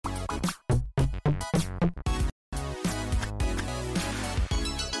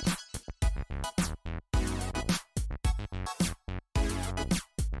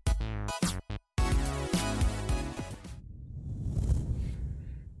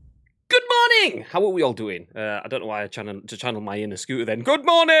morning! How are we all doing? I don't know why I channel my inner Scooter then. Good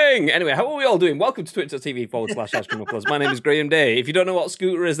morning! Anyway, how are we all doing? Welcome to twitch.tv/Ice Cream Uploads. My name is Graham Day. If you don't know what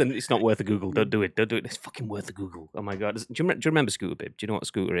Scooter is, then it's not worth a Google. Don't do it. Don't do it. It's fucking worth a Google. Oh my God. Do you remember Scooter, babe? Do you know what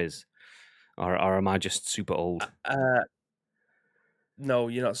Scooter is? Or am I just super old? No,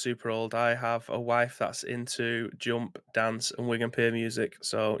 you're not super old. I have a wife that's into jump, dance, and wig and peer music.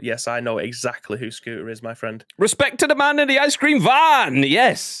 So, yes, I know exactly who Scooter is, my friend. Respect to the man in the ice cream van.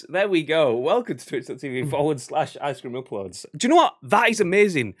 Yes, there we go. Welcome to twitch.tv/Ice Cream Uploads. Do you know what? That is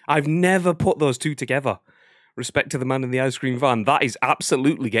amazing. I've never put those two together. Respect to the man in the ice cream van. That is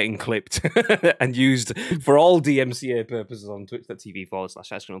absolutely getting clipped and used for all DMCA purposes on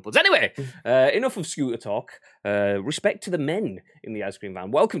twitch.tv/Ice Cream Uploads. Anyway, enough of Scooter talk. Respect to the men in the ice cream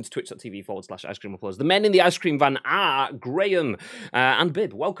van. Welcome to twitch.tv/Ice Cream Uploads. The men in the ice cream van are Graham and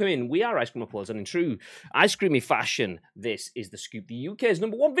Bib. Welcome in. We are Ice Cream Uploads, and in true ice creamy fashion, this is The Scoop, the UK's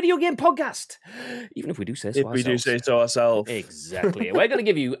 #1 video game podcast. Even if we do say so ourselves. If we do say so ourselves. Exactly. We're going to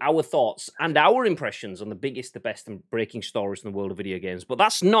give you our thoughts and our impressions on the biggest, the best, and breaking stories in the world of video games. But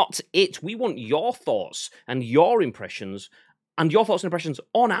that's not it. We want your thoughts and your impressions and your thoughts and impressions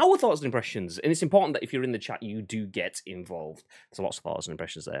on our thoughts and impressions. And it's important that if you're in the chat, you do get involved. There's lots of thoughts and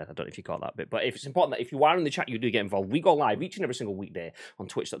impressions there. I don't know if you caught that bit. But if it's important that if you are in the chat, you do get involved. We go live each and every single weekday on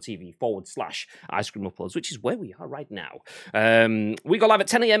twitch.tv/Ice Cream Uploads, which is where we are right now. We go live at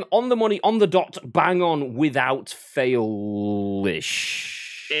 10 a.m. on the money, on the dot, bang on, without fail-ish.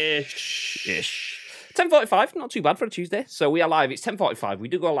 Ish. 10:45, not too bad for a Tuesday. So we are live. It's 10:45. We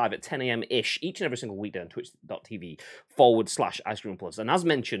do go live at 10 a.m.-ish each and every single weekday on twitch.tv/Ice Cream Plus. And as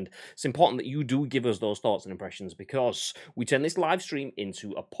mentioned, it's important that you do give us those thoughts and impressions because we turn this live stream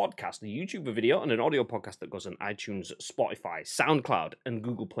into a podcast, a YouTube video, and an audio podcast that goes on iTunes, Spotify, SoundCloud, and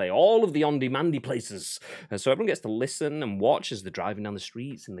Google Play. All of the on-demandy places. So everyone gets to listen and watch as they're driving down the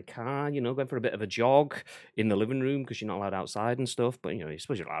streets, in the car, going for a bit of a jog in the living room because you're not allowed outside and stuff. But, I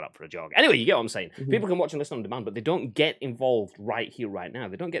suppose you're allowed out for a jog. Anyway, you get what I'm saying. People can watch and listen on demand, but they don't get involved right here, right now.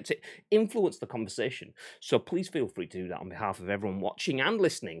 They don't get to influence the conversation. So please feel free to do that on behalf of everyone watching and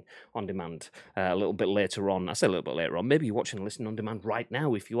listening on demand a little bit later on. I say a little bit later on. Maybe you're watching and listening on demand right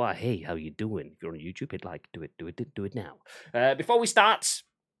now. If you are, hey, how you doing? If you're on YouTube, hit like, do it now. Before we start,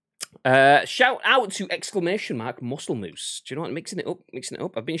 shout out to !Muscle Moose. Do you know what? Mixing it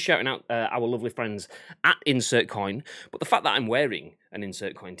up. I've been shouting out our lovely friends at Insert Coin, but the fact that I'm wearing an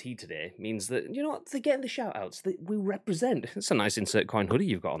Insert Coin tee today means that, they're getting the shout outs that we represent. It's a nice Insert Coin hoodie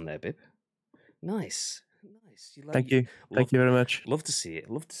you've got on there, Bib. Nice. Thank you. Thank you very much. Love to see it.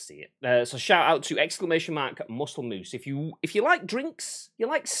 So shout out to !Muscle Moose. If you like drinks, you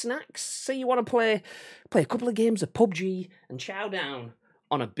like snacks, say you want to play a couple of games of PUBG and chow down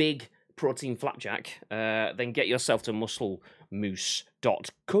on a big protein flapjack, then get yourself to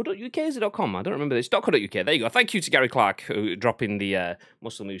musclemoose.co.uk. Is it .com? I don't remember this. .co.uk. There you go. Thank you to Gary Clark who dropping the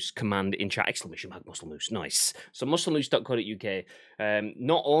Muscle Moose command in chat. !Muscle Moose. Nice. So musclemoose.co.uk.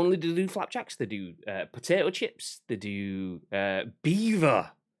 Not only do they do flapjacks, they do potato chips. They do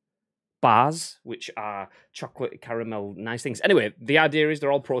beaver bars, which are chocolate caramel nice things. Anyway, the idea is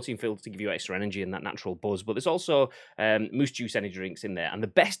they're all protein filled to give you extra energy and that natural buzz, but there's also Moose Juice energy drinks in there. And the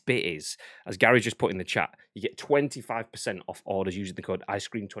best bit is, as Gary just put in the chat, you get 25% off orders using the code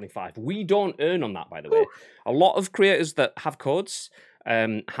IceCream25. We don't earn on that, by the way. A lot of creators that have codes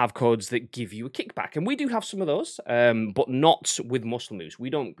that give you a kickback, and we do have some of those, but not with Muscle Moose. We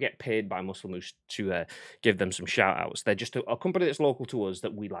don't get paid by Muscle Moose to give them some shout outs. They're just a company that's local to us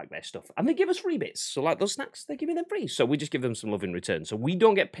that we like their stuff, and they give us free bits. So like those snacks, they give me them free, so we just give them some love in return. So we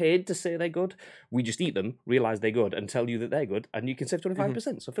don't get paid to say they're good. We just eat them, realize they're good, and tell you that they're good, and you can save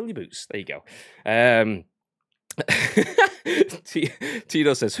 25%. So fill your boots. There you go.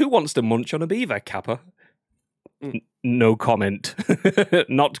 Tito says, who wants to munch on a beaver, Kappa? No comment.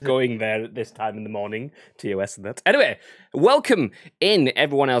 Not going there at this time in the morning. TOS and that. Anyway, welcome in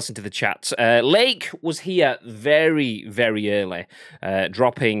everyone else into the chat. Lake was here very, very early,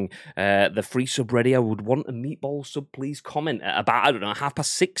 dropping the free sub ready. I would want a meatball sub, please. Comment at about,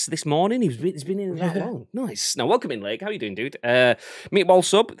 6:30 this morning. He's been in that long. Nice. Now, welcome in, Lake. How are you doing, dude? Meatball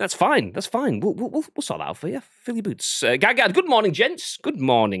sub. That's fine. We'll sort that out for you. Fill your boots. Gagad, good morning, gents. Good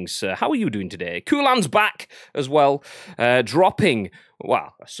morning, sir. How are you doing today? Coolan's back as well. Dropping,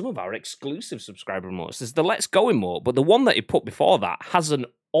 some of our exclusive subscriber emotes. There's the Let's Go emote, but the one that he put before that has an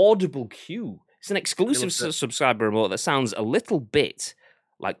audible cue. It's an exclusive subscriber emote that sounds a little bit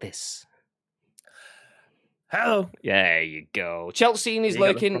like this. Hello. There you go. Chelsea is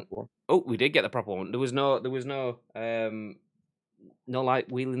lurking. Oh, we did get the proper one. There was no no like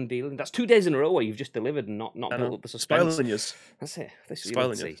wheeling dealing. That's 2 days in a row where you've just delivered and not built up the suspense. Spoiling yous. That's it. This is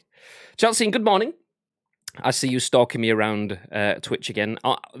Spoiling see. yous. Chelsea, good morning. I see you stalking me around Twitch again.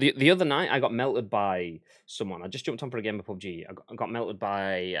 The other night, I got melted by someone. I just jumped on for a game of PUBG. I got melted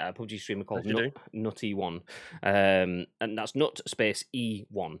by a PUBG streamer called Nutty1. And that's Nut space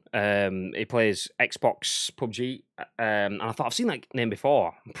E1. He plays Xbox PUBG. And I thought, I've seen that name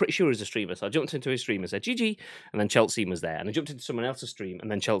before. I'm pretty sure he's a streamer. So I jumped into his stream and said, GG. And then Chelsea was there. And I jumped into someone else's stream and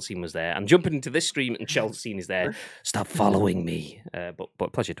then Chelsea was there. And jumping into this stream and Chelsea is there. Stop following me.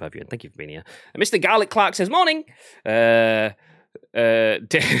 But pleasure to have you. And thank you for being here. And Mr. Garlic Clark says, morning. David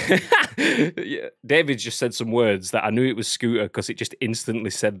just said some words that I knew it was Scooter because it just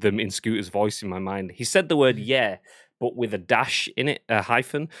instantly said them in Scooter's voice in my mind. He said the word yeah, but with a dash in it, a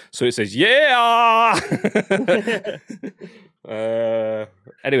hyphen. So it says, yeah!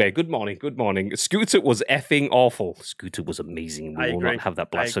 Anyway, good morning, good morning. Scooter was effing awful. Scooter was amazing. We will not have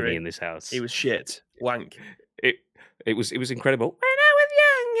that blasphemy in this house. He was shit. Wank. It was incredible. When I was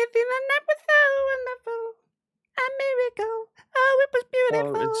young, if you that was so wonderful. A miracle. Oh, it was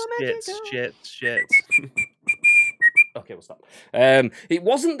beautiful. Shit. Okay, we'll stop. It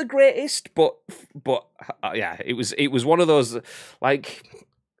wasn't the greatest, but yeah, it was one of those like,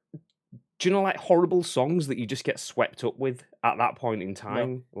 do you know, like horrible songs that you just get swept up with at that point in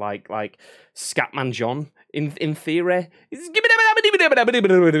time, like Scatman John in theory.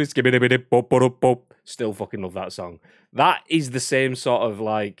 Still fucking love that song. That is the same sort of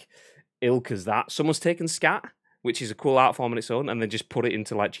like ilk as that. Someone's taken scat, which is a cool art form on its own, and then just put it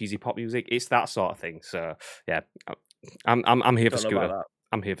into like cheesy pop music. It's that sort of thing. So yeah, I'm here for Scooter.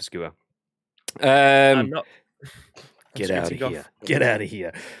 I'm here for Scooter. I'm not. Get out of here. Get out of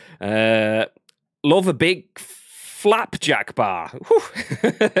here. Love a big flapjack bar.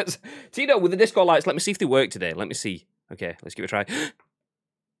 Tino, with the disco lights, let me see if they work today. Let me see. Okay, let's give it a try.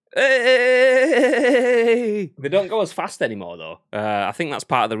 Hey! They don't go as fast anymore, though. I think that's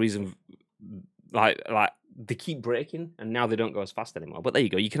part of the reason, like they keep breaking, and now they don't go as fast anymore. But there you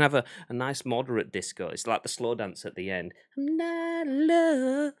go. You can have a nice moderate disco. It's like the slow dance at the end. I'm not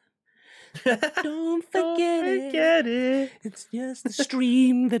love. Don't forget it. It's just the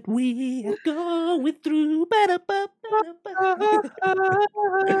stream that we are going through.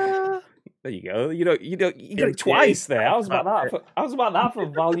 There you go. You got it twice there. I was about that for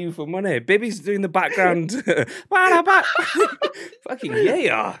value for money. Baby's doing the background. Fucking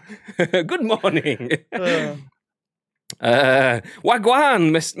yeah. Good morning.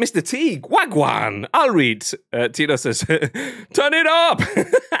 Wagwan, Mr. Teague, Wagwan. I'll read. Tino says, turn it up.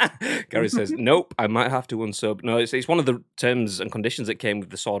 Gary says, nope, I might have to unsub. No, it's one of the terms and conditions that came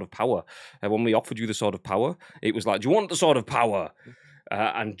with the Sword of Power. When we offered you the Sword of Power, it was like, do you want the Sword of Power?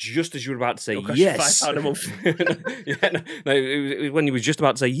 And just as you were about to say yes, it was when you was just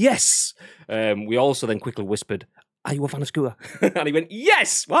about to say yes, we also then quickly whispered, are you a fan of Scooter? And he went,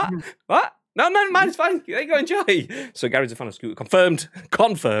 yes. What? No, mine is fine. There you go, enjoy. So Gary's a fan of Scooter.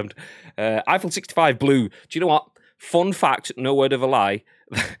 Confirmed. Eiffel 65 Blue. Do you know what? Fun fact, no word of a lie.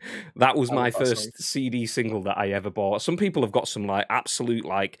 That was my first CD single that I ever bought. Some people have got some like absolute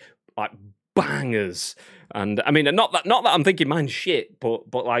like bangers, and I mean, not that I'm thinking mine's shit,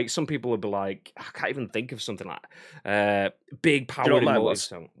 but like some people would be like, I can't even think of something like Big Power Emotive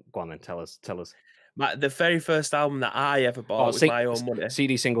song. Go on then, tell us. The very first album that I ever bought was my own money.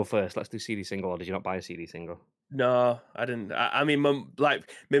 CD single first. Let's do CD single. Or did you not buy a CD single? No, I didn't. I mean, my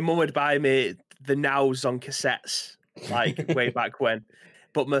mum would buy me the Nows on cassettes, like way back when.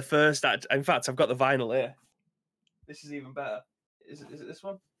 But my first, in fact, I've got the vinyl here. This is even better. Is it this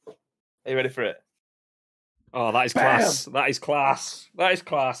one? Are you ready for it? Oh, that is class. That is class.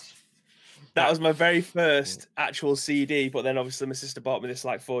 That was my very first actual CD, but then obviously my sister bought me this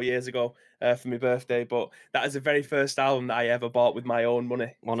like 4 years ago for my birthday. But that is the very first album that I ever bought with my own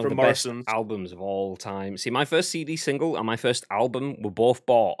money. One of the Morrison's best albums of all time. See, my first CD single and my first album were both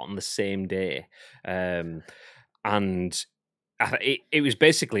bought on the same day. And it was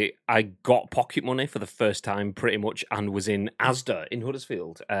basically, I got pocket money for the first time pretty much and was in Asda in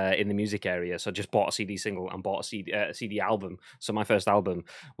Huddersfield in the music area. So I just bought a CD single and bought a CD album. So my first album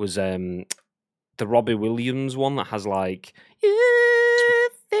was the Robbie Williams one that has like, you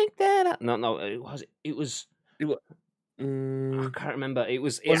think that... No, it was... I can't remember. It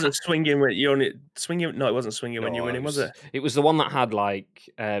wasn't swinging when you only swinging. No, it wasn't swinging when you're winning, was it? It was the one that had like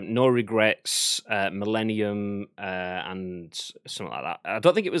No Regrets, Millennium, and something like that. I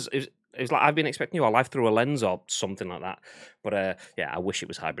don't think it was. It was like I've been expecting you, or Life Through a Lens, or something like that. But yeah, I wish it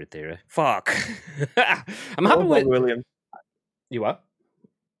was Hybrid Theory. Fuck. I'm happy with Williams. You what?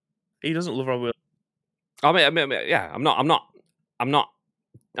 He doesn't love Robbie Williams. I mean, yeah, I'm not. I'm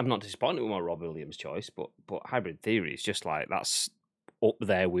not disappointed with my Rob Williams choice, but Hybrid Theory is just like that's up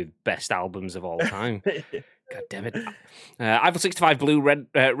there with best albums of all time. God damn it! Eiffel 65 Blue,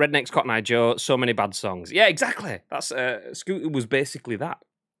 Rednecks, Cotton Eye Joe, so many bad songs. Yeah, exactly. That's Scooter was basically that.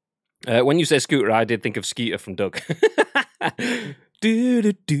 When you say Scooter, I did think of Skeeter from Doug. Do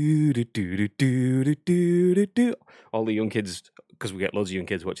do do do do do do do do. All the young kids, because we get loads of young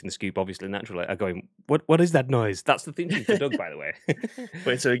kids watching the Scoop, obviously naturally, are going, "What is that noise?" That's the theme tune for Doug, by the way.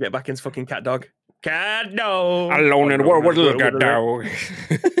 Wait till we get back into fucking Cat Dog. Cat Dog. Alone in the world with a little dog.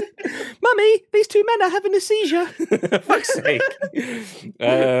 Mummy, these two men are having a seizure. Fuck's sake.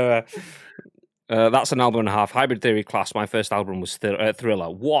 That's an album and a half. Hybrid Theory Class. My first album was Thriller.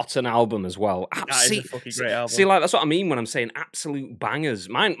 What an album as well. That is a fucking great album. See, like that's what I mean when I'm saying absolute bangers.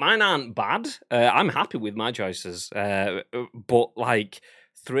 Mine aren't bad. I'm happy with my choices. But like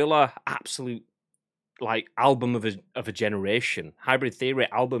Thriller, absolute like album of a generation. Hybrid Theory,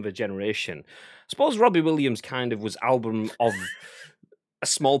 album of a generation. I suppose Robbie Williams kind of was album of a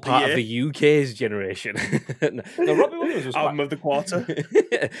small part of the UK's generation. No, Robbie Williams was album of the quarter.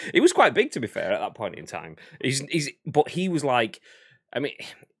 He was quite big, to be fair, at that point in time. But he was like, I mean,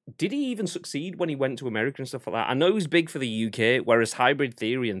 did he even succeed when he went to America and stuff like that? I know he was big for the UK, whereas Hybrid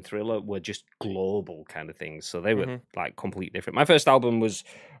Theory and Thriller were just global kind of things. So they were like completely different. My first album was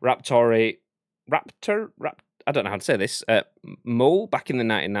Raptor. I don't know how to say this. Mole back in the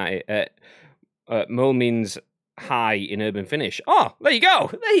 1990s. Mole means high in Urban Finnish. Oh, there you go.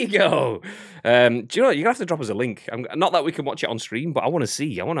 There you go. Do you know what? You're gonna have to drop us a link. Not that we can watch it on stream, but I want to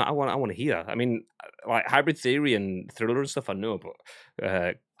see. I want to hear. I mean, like Hybrid Theory and Thriller and stuff, I know, but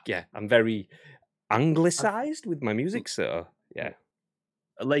yeah, I'm very anglicized with my music, so yeah.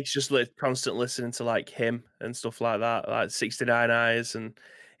 Lake's just constant listening to like him and stuff like that, like 69 Eyes, and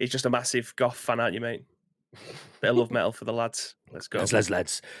he's just a massive goth fan, aren't you, mate? Bit of love metal for the lads. Let's go.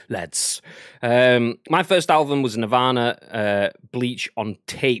 Let's. My first album was Nirvana, Bleach on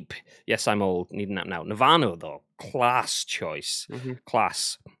tape. Yes, I'm old, needing that now. Nirvana, though, class choice.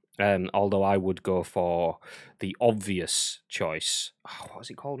 Class. Although I would go for the obvious choice. Oh, what was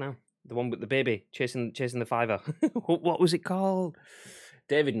it called now? The one with the baby chasing the fiver. What was it called?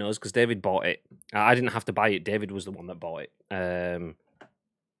 David knows because David bought it. I didn't have to buy it. David was the one that bought it.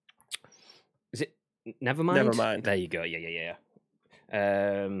 Is it Nevermind? There you go. Yeah.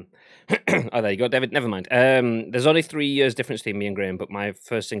 Oh, there you go, David. Nevermind. There's only 3 years difference between me and Graham, but my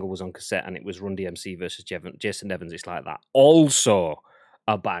first single was on cassette, and it was Run DMC versus Jason Evans. It's like that. Also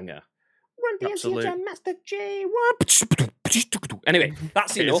a banger. Run DMC, Master J. Anyway,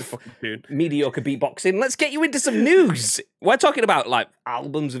 that's enough. Mediocre beatboxing. Let's get you into some news. We're talking about like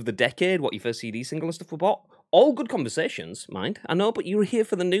albums of the decade, what your first CD single and stuff were bought. All good conversations, mind. I know, but you're here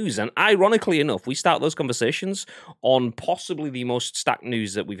for the news. And ironically enough, we start those conversations on possibly the most stacked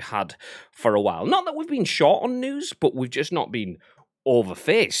news that we've had for a while. Not that we've been short on news, but we've just not been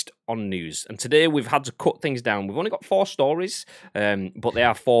overfaced on news. And today we've had to cut things down. We've only got 4 stories, but they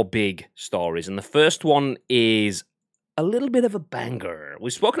are 4 big stories. And the first one is a little bit of a banger.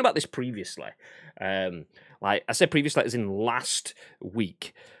 We've spoken about this previously. Like I said previously, as in last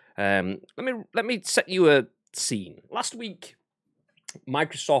week. Let me set you a scene. Last week,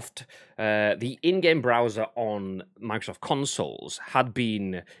 Microsoft, the in-game browser on Microsoft consoles had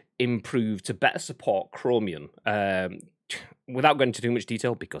been improved to better support Chromium. Without going into too much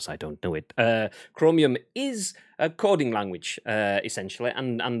detail, because I don't know it, Chromium is a coding language, essentially,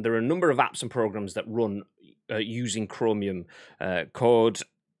 and there are a number of apps and programs that run using Chromium code.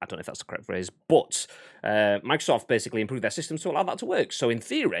 I don't know if that's the correct phrase, but Microsoft basically improved their systems to allow that to work. So in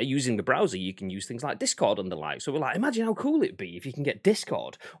theory, using the browser, you can use things like Discord and the like. So we're like, imagine how cool it'd be if you can get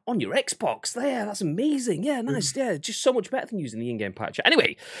Discord on your Xbox. There, that's amazing. Yeah, nice. Yeah, just so much better than using the in-game patcher.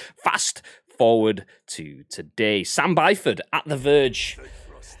 Anyway, fast forward to today. Sam Byford at The Verge.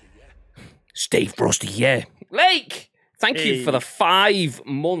 Stay frosty, yeah. Lake, thank you for the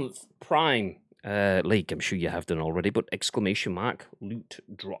 5-month Prime. Lake, I'm sure you have done already, but exclamation mark loot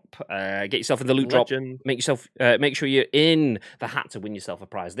drop. Get yourself in the loot drop. Make sure you're in the hat to win yourself a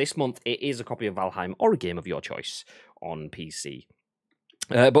prize. This month it is a copy of Valheim or a game of your choice on PC.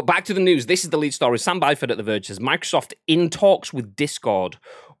 But back to the news. This is the lead story. Sam Byford at The Verge says Microsoft in talks with Discord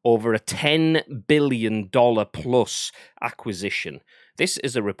over a $10 billion plus acquisition. This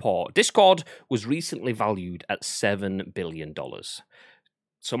is a report. Discord was recently valued at $7 billion.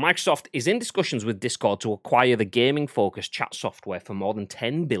 So Microsoft is in discussions with Discord to acquire the gaming-focused chat software for more than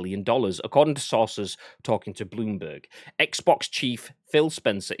 $10 billion, according to sources talking to Bloomberg. Xbox chief Phil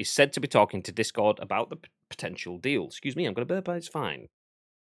Spencer is said to be talking to Discord about the potential deal. Excuse me, I'm going to burp, but it's fine.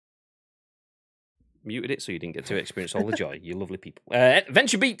 muted it so you didn't get to experience all the joy. You lovely people.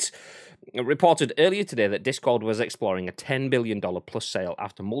 VentureBeat reported earlier today that Discord was exploring a $10 billion plus sale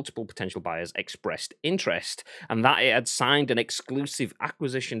after multiple potential buyers expressed interest, and that it had signed an exclusive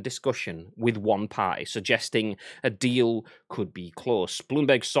acquisition discussion with one party, suggesting a deal could be close.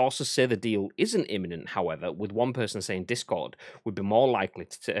 Bloomberg sources say the deal isn't imminent, however, with one person saying Discord would be more likely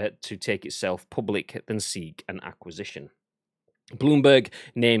to take itself public than seek an acquisition. Bloomberg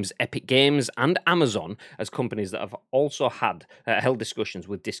names Epic Games and Amazon as companies that have also had held discussions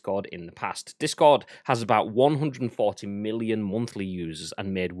with Discord in the past. Discord has about 140 million monthly users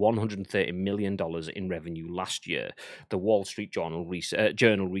and made $130 million in revenue last year. The Wall Street Journal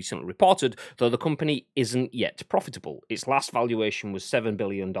recently reported, though the company isn't yet profitable. Its last valuation was $7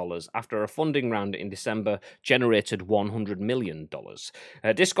 billion after a funding round in December generated $100 million.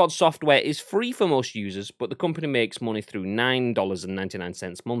 Discord software is free for most users, but the company makes money through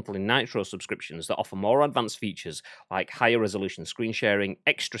 $9.99 monthly Nitro subscriptions that offer more advanced features like higher resolution screen sharing,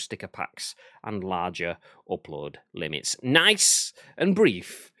 extra sticker packs, and larger upload limits. Nice and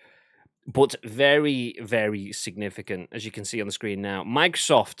brief, but very, very significant, as you can see on the screen now.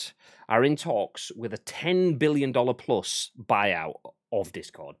 Microsoft are in talks with a $10 billion plus buyout of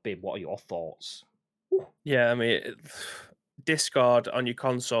Discord. Babe, what are your thoughts? Yeah, I mean, Discord on your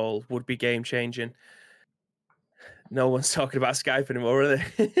console would be game changing. No one's talking about Skype anymore, are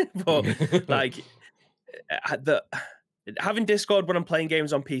they? But like having Discord when I'm playing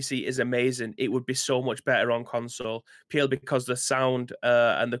games on PC is amazing. It would be so much better on console, purely because the sound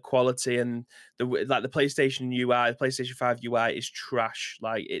and the quality and the PlayStation UI, the PlayStation 5 UI is trash.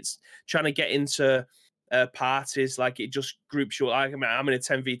 Like, it's trying to get into parties, like it just groups you. Like, I'm in a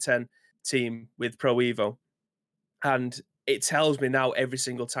 10v10 team with Pro Evo, and it tells me now every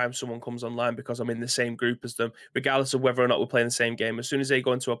single time someone comes online, because I'm in the same group as them, regardless of whether or not we're playing the same game. As soon as they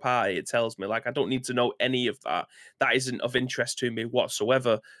go into a party, it tells me. Like, I don't need to know any of that. That isn't of interest to me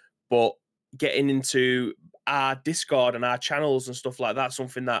whatsoever. But getting into our Discord and our channels and stuff like that,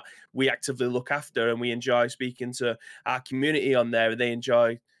 something that we actively look after, and we enjoy speaking to our community on there, and they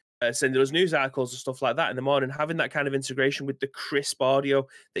enjoy sending us news articles and stuff like that in the morning. Having that kind of integration with the crisp audio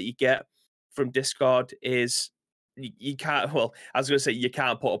that you get from Discord is... You can't. Well, I was going to say you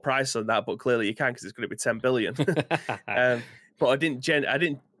can't put a price on that, but clearly you can, because it's going to be 10 billion. But I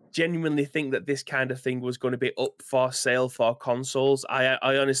didn't genuinely think that this kind of thing was going to be up for sale for consoles. I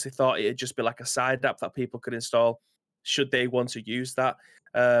honestly thought it'd just be like a side app that people could install should they want to use that.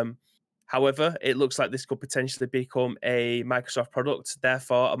 However, it looks like this could potentially become a Microsoft product,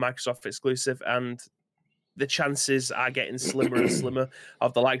 therefore a Microsoft exclusive, and the chances are getting slimmer and slimmer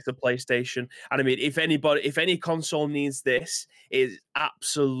of the likes of PlayStation. And I mean, if any console needs this, it's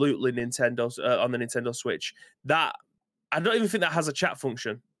absolutely Nintendo's on the Nintendo Switch. That, I don't even think that has a chat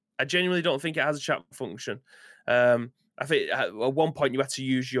function. I genuinely don't think it has a chat function. I think at one point you had to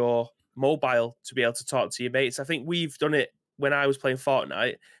use your mobile to be able to talk to your mates. I think we've done it when I was playing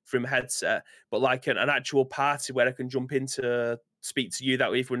Fortnite from a headset, but like an actual party where I can jump in to speak to you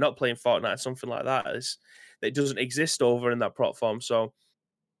that way if we're not playing Fortnite, something like that, it doesn't exist over in that platform. So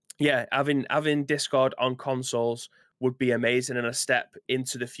yeah, having Discord on consoles would be amazing and a step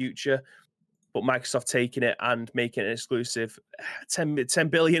into the future. But Microsoft taking it and making it exclusive, 10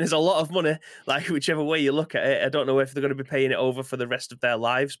 billion is a lot of money. Like, whichever way you look at it, I don't know if they're going to be paying it over for the rest of their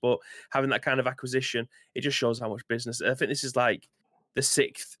lives, but having that kind of acquisition, it just shows how much business. I think this is like the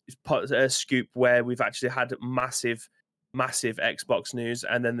sixth scoop where we've actually had massive Xbox news,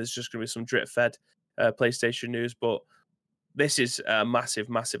 and then there's just going to be some drip-fed PlayStation news. But this is a massive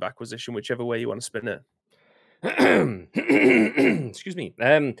acquisition, whichever way you want to spin it. Excuse me.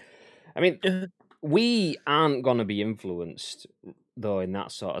 I mean, we aren't going to be influenced, though, in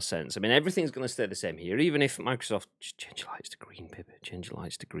that sort of sense. I mean, everything's going to stay the same here, even if Microsoft just change your lights to green, Pippa, change your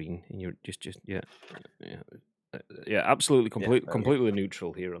lights to green, and you're just absolutely completely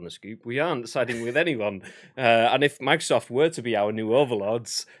neutral here on the scoop. We aren't siding with anyone, and if Microsoft were to be our new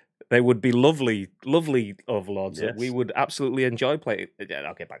overlords, they would be lovely overlords that we would absolutely enjoy playing.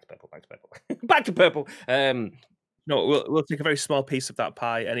 Okay, back to purple. Back to purple. No, we'll take a very small piece of that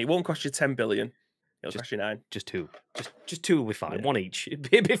pie, and it won't cost you 10 billion. It'll cost you 9. Just 2. Just 2 will be fine. Yeah. 1 each.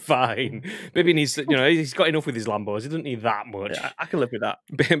 It'll be fine. Bibby needs, he's got enough with his Lambos. He doesn't need that much. Yeah, I can live with that.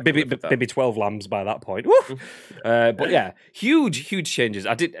 Maybe 12 lambs by that point. But yeah, huge changes.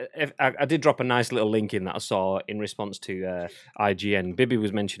 I did drop a nice little link in that I saw in response to IGN. Bibby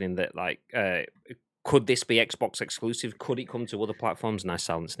was mentioning that, like, could this be Xbox exclusive? Could it come to other platforms? Nice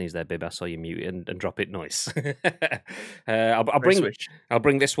silent sneeze there, babe. I saw you mute and drop it. Nice. I'll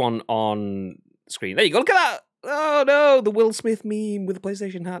bring this one on screen. There you go. Look at that. oh no, the Will Smith meme with the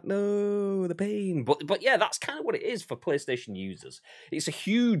PlayStation hat. No, the pain. But yeah, that's kind of what it is for PlayStation users. It's a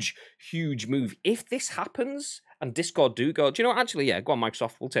huge, huge move. If this happens and Discord do go, do you know what? Actually, yeah, go on,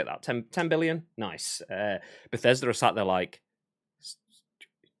 Microsoft. We'll take that. 10 billion. Nice. Bethesda are sat there like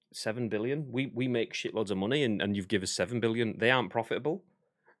 7 billion. We make shitloads of money and you've given us 7 billion. They aren't profitable.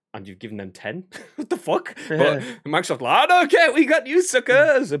 And you've given them 10. What the fuck? But Microsoft like, I don't care, we got you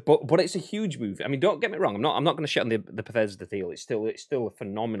suckers. But it's a huge move. I mean, don't get me wrong. I'm not going to shit on the Bethesda deal. It's still a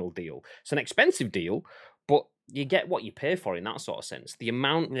phenomenal deal. It's an expensive deal, but you get what you pay for in that sort of sense. The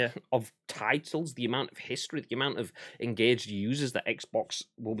amount of titles, the amount of history, the amount of engaged users that Xbox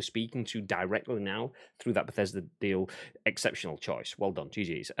will be speaking to directly now through that Bethesda deal, exceptional choice. Well done,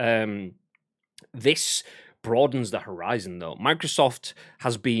 GG's. This broadens the horizon, though. Microsoft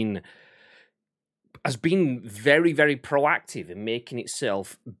has been very, very proactive in making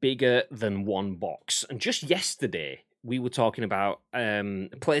itself bigger than one box. And just yesterday, we were talking about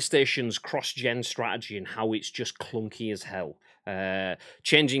PlayStation's cross-gen strategy and how it's just clunky as hell.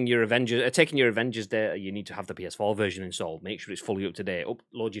 Changing your Avengers, taking your Avengers data, you need to have the PS4 version installed. Make sure it's fully up to date.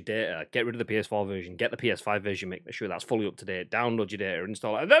 Upload your data. Get rid of the PS4 version. Get the PS5 version. Make sure that's fully up to date. Download your data.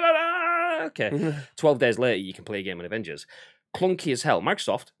 Install it. Okay. 12 days later, you can play a game in Avengers. Clunky as hell.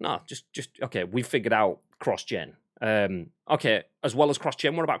 Microsoft, no, just okay. We figured out cross-gen. Okay, as well as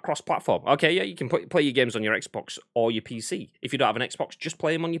cross-gen, what about cross-platform? Okay, yeah, you can play your games on your Xbox or your PC. If you don't have an Xbox, just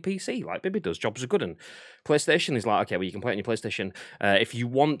play them on your PC, like Bibby does. Jobs are good. And PlayStation is like, okay, well, you can play it on your PlayStation. If you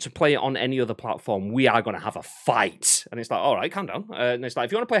want to play it on any other platform, we are going to have a fight. And it's like, all right, calm down. And it's like,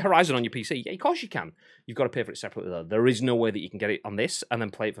 if you want to play Horizon on your PC, yeah, of course you can. You've got to pay for it separately, though. There is no way that you can get it on this and then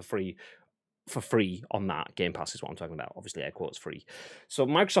play it for free on that. Game Pass is what I'm talking about. Obviously, air quotes free. So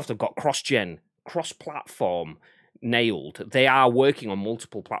Microsoft have got cross-gen, cross-platform nailed. They are working on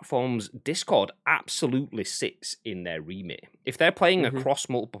multiple platforms. Discord absolutely sits in their remit. If they're playing across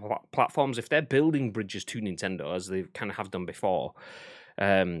multiple platforms, if they're building bridges to Nintendo, as they kind of have done before,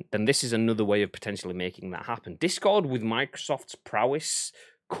 then this is another way of potentially making that happen. Discord with Microsoft's prowess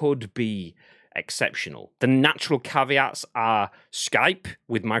could be exceptional. The natural caveats are Skype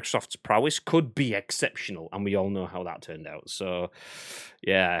with Microsoft's prowess could be exceptional, and we all know how that turned out. So,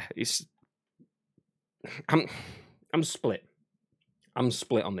 yeah, I'm split. I'm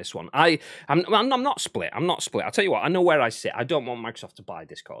split on this one. I'm not split. I'm not split. I'll tell you what. I know where I sit. I don't want Microsoft to buy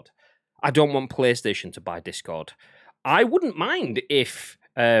Discord. I don't want PlayStation to buy Discord. I wouldn't mind if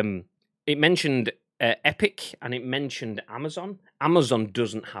it mentioned Epic and it mentioned Amazon. Amazon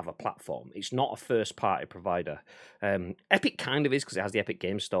doesn't have a platform. It's not a first-party provider. Epic kind of is because it has the Epic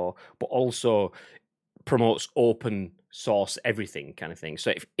Game Store, but also promotes open source everything kind of thing.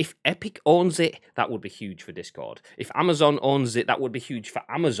 So if Epic owns it, that would be huge for Discord. If Amazon owns it, that would be huge for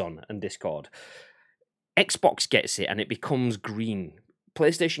Amazon and Discord. Xbox gets it and it becomes green.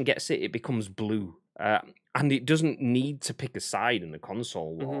 PlayStation gets it, it becomes blue. And it doesn't need to pick a side in the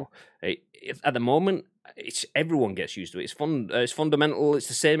console war. At the moment, everyone gets used to it. It's fun. It's fundamental. It's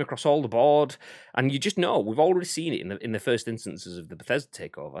the same across all the board, and you just know we've already seen it in the first instances of the Bethesda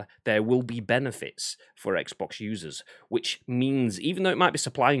takeover. There will be benefits for Xbox users, which means even though it might be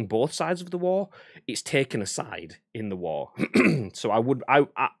supplying both sides of the war, it's taken a side in the war. So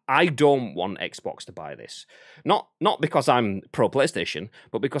I don't want Xbox to buy this, not because I'm pro PlayStation,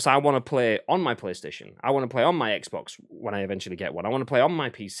 but because I want to play on my PlayStation. I want to play on my Xbox when I eventually get one. I want to play on my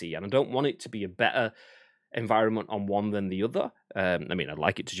PC, and I don't want it to be a better environment on one than the other. I mean, I'd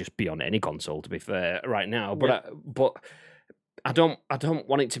like it to just be on any console, to be fair, right now. But but I don't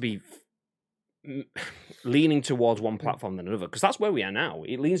want it to be leaning towards one platform than another, because that's where we are now.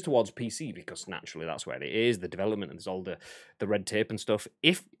 It leans towards PC because naturally that's where it is. The development and there's all the red tape and stuff.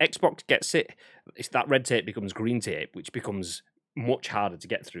 If Xbox gets it, it's that red tape becomes green tape, which becomes much harder to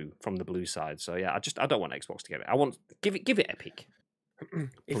get through from the blue side. So yeah, I don't want Xbox to get it. I want give it Epic.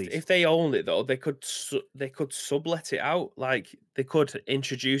 If they own it though, they could sublet it out. Like they could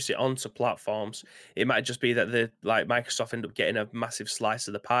introduce it onto platforms. It might just be that Microsoft end up getting a massive slice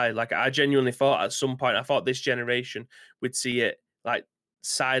of the pie. Like I genuinely thought at some point, I thought this generation would see it like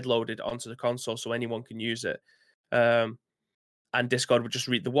side loaded onto the console so anyone can use it. And Discord would just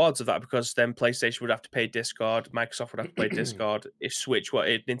reap the rewards of that, because then PlayStation would have to pay Discord, Microsoft would have to pay Discord. If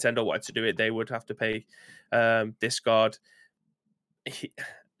Nintendo wanted to do it, they would have to pay Discord.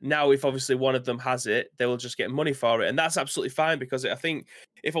 Now, if obviously one of them has it, they will just get money for it, and that's absolutely fine, because I think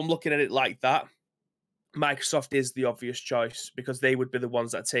if I'm looking at it like that, Microsoft is the obvious choice, because they would be the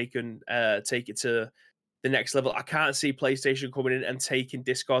ones that take it to the next level. I can't see PlayStation coming in and taking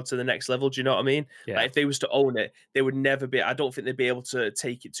Discord to the next level. Do you know what I mean? Yeah. Like if they was to own it, they would never be. I don't think they'd be able to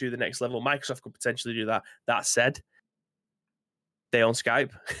take it to the next level. Microsoft could potentially do that. That said, they own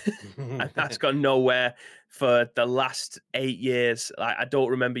Skype, and that's gone nowhere for the last 8 years. Like I don't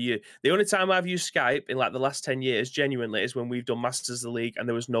remember you. The only time I've used Skype in like the last 10 years, genuinely, is when we've done Masters of the League, and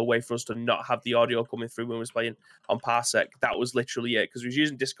there was no way for us to not have the audio coming through when we was playing on Parsec. That was literally it, because we was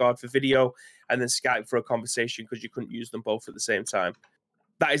using Discord for video and then Skype for a conversation, because you couldn't use them both at the same time.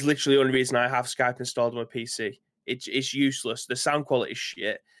 That is literally the only reason I have Skype installed on my PC. It's useless. The sound quality is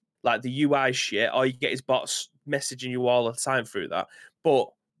shit. Like the UI is shit. All you get is bots messaging you all the time through that. But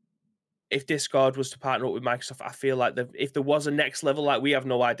if Discord was to partner up with Microsoft, I feel like if there was a next level, like we have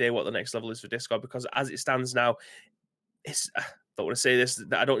no idea what the next level is for Discord, because as it stands now, I don't want to say this,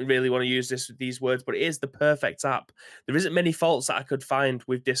 I don't really want to use these words, but it is the perfect app. There isn't many faults that I could find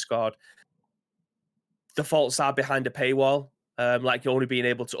with Discord. The faults are behind a paywall. Like only being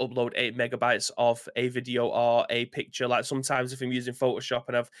able to upload 8 megabytes of a video or a picture. Like sometimes if I'm using Photoshop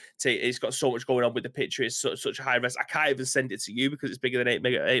and it's got so much going on with the picture, it's such a high res, I can't even send it to you because it's bigger than 8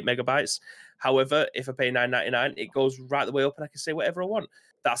 megabytes. However, if I pay $9.99, it goes right the way up and I can say whatever I want.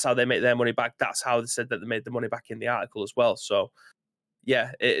 That's how they make their money back. That's how they said that they made the money back in the article as well. So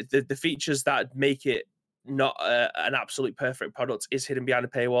yeah, the features that make it not an absolute perfect product is hidden behind a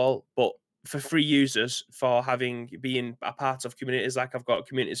paywall, but for free users, for being a part of communities, like I've got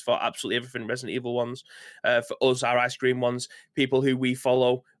communities for absolutely everything, Resident Evil ones, for us, our ice cream ones, people who we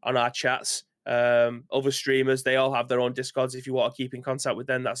follow on our chats, other streamers, they all have their own Discords. If you want to keep in contact with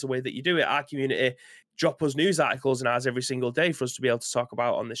them, that's the way that you do it. Our community drop us news articles and ours every single day for us to be able to talk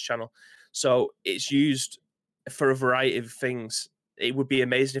about on this channel. So it's used for a variety of things. It would be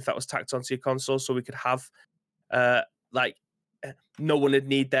amazing if that was tacked onto your console, so we could have no one would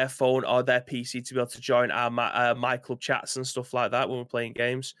need their phone or their PC to be able to join our My Club chats and stuff like that when we're playing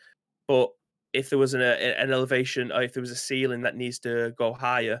games. But if there was an elevation, or if there was a ceiling that needs to go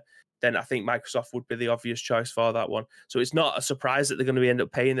higher, then I think Microsoft would be the obvious choice for that one. So it's not a surprise that they're going to end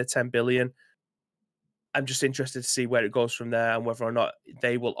up paying the $10 billion. I'm just interested to see where it goes from there, and whether or not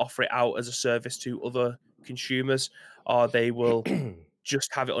they will offer it out as a service to other consumers, or they will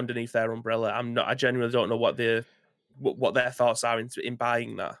just have it underneath their umbrella. I genuinely don't know what their thoughts are in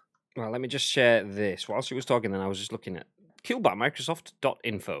buying that. Well, let me just share this. Whilst he was talking, then I was just looking at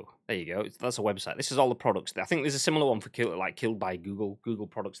killedbymicrosoft.info. There you go. That's a website. This is all the products. I think there's a similar one for killed by Google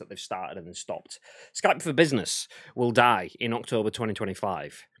products that they've started and then stopped. Skype for Business will die in October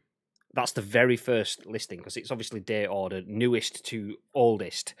 2025. That's the very first listing, because it's obviously date ordered, newest to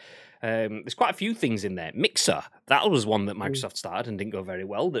oldest. There's quite a few things in there. Mixer, that was one that Microsoft started and didn't go very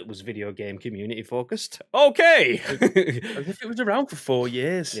well. That was video game community focused. Okay, as if it was around for 4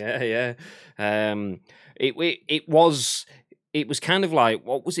 years. Yeah. It was kind of like,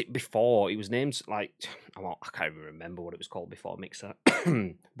 what was it before? It was named like, I can't even remember what it was called before Mixer.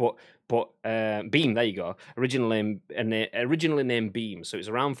 but Beam, there you go. Originally named Beam, so it's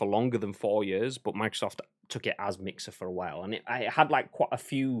around for longer than 4 years. But Microsoft took it as Mixer for a while, and it had like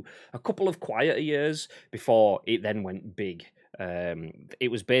a couple of quieter years before it then went big. It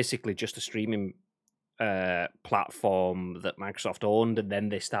was basically just a streaming platform that Microsoft owned, and then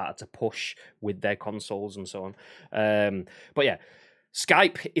they started to push with their consoles and so on. But yeah,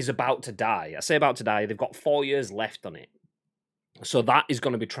 Skype is about to die. I say about to die. They've got 4 years left on it. So that is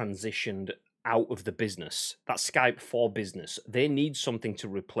going to be transitioned out of the business. That's Skype for Business. They need something to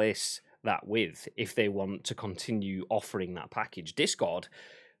replace that with if they want to continue offering that package. Discord,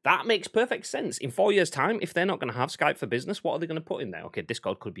 that makes perfect sense. In 4 years' time, if they're not going to have Skype for Business, what are they going to put in there? Okay,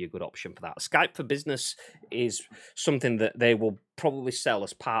 Discord could be a good option for that. Skype for Business is something that they will probably sell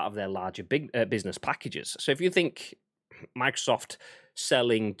as part of their larger business packages. So if you think Microsoft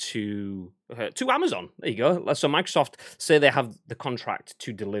selling to Amazon, there you go. So Microsoft, say they have the contract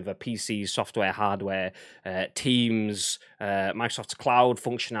to deliver PCs, software, hardware, Teams, Microsoft's cloud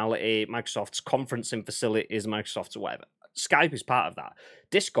functionality, Microsoft's conferencing facilities, Microsoft's whatever. Skype is part of that.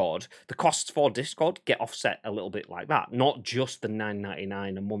 Discord, the costs for Discord get offset a little bit like that, not just the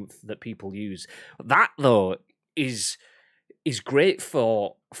 $9.99 a month that people use. That though is great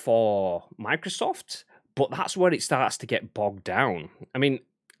for Microsoft, but that's where it starts to get bogged down. I mean,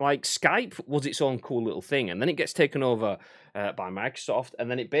 like Skype was its own cool little thing, and then it gets taken over by Microsoft, and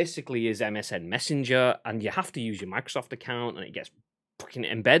then it basically is MSN Messenger, and you have to use your Microsoft account, and it gets fucking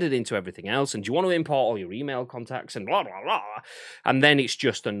embedded into everything else. And do you want to import all your email contacts and blah blah blah? And then it's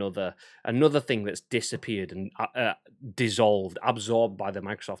just another thing that's disappeared and dissolved, absorbed by the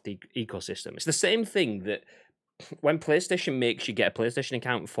Microsoft ecosystem. It's the same thing that when PlayStation makes you get a PlayStation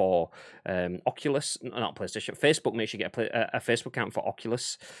account for Oculus, not PlayStation, Facebook makes you get a Facebook account for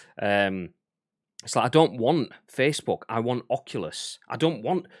Oculus. It's like, I don't want Facebook. I want Oculus. I don't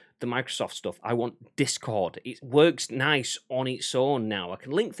want the Microsoft stuff. I want Discord. It works nice on its own now. I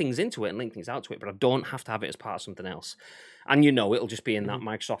can link things into it and link things out to it, but I don't have to have it as part of something else. And it'll just be in that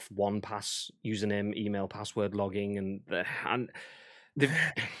Microsoft OnePass username, email, password logging, and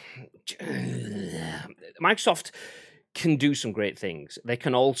Microsoft can do some great things. They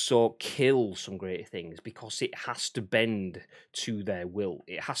can also kill some great things because it has to bend to their will.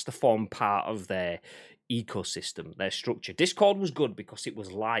 It has to form part of their ecosystem, their structure. Discord was good because it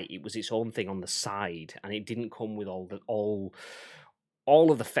was light. It was its own thing on the side, and it didn't come with all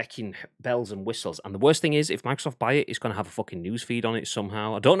of the fecking bells and whistles. And the worst thing is, if Microsoft buy it, it's going to have a fucking news feed on it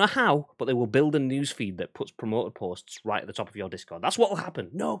somehow. I don't know how, but they will build a news feed that puts promoted posts right at the top of your Discord. That's what will happen.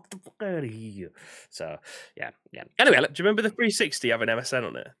 No, get the fuck out of here. So, yeah. Anyway, do you remember the 360 having MSN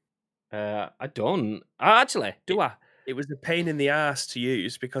on it? I don't. Actually, do I? It was a pain in the ass to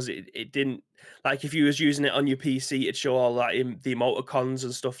use because it didn't, like, if you was using it on your PC, it'd show all like the emoticons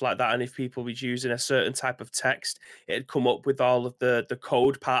and stuff like that. And if people was using a certain type of text, it'd come up with all of the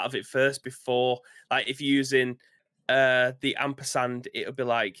code part of it first before, like, if you're using the ampersand, it would be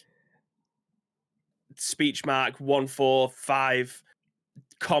like speech mark 145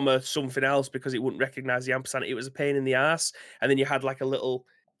 comma something else because it wouldn't recognize the ampersand. It was a pain in the ass. And then you had like a little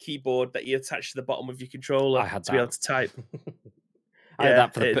keyboard that you attached to the bottom of your controller to be able to type. I had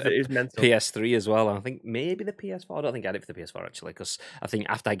that for the PS3 as well. I think maybe the PS4. I don't think I had it for the PS4 actually, because I think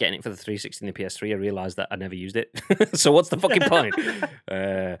after getting it for the 360 and the PS3, I realized that I never used it. So what's the fucking point?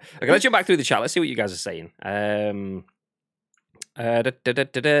 Okay, let's jump back through the chat. Let's see what you guys are saying.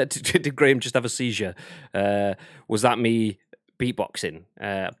 Did Graham just have a seizure? Was that me beatboxing?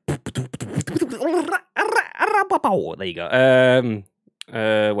 There you go.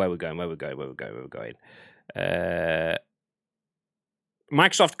 Where we're going.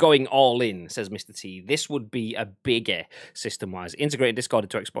 Microsoft going all in, says Mr. T. This would be a bigger system-wise. Integrating Discord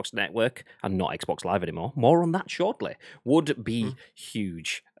into Xbox Network and not Xbox Live anymore. More on that shortly. Would be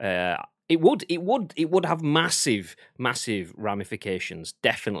huge. It would have massive ramifications.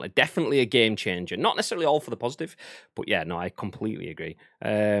 Definitely a game changer. Not necessarily all for the positive, but yeah, no, I completely agree.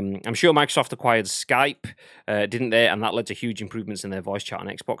 I'm sure Microsoft acquired Skype, didn't they? And that led to huge improvements in their voice chat on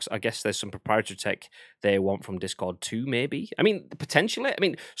Xbox. I guess there's some proprietary tech they want from Discord too, maybe. I mean, potentially. I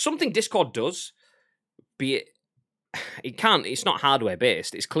mean, something Discord does, be it, it's not hardware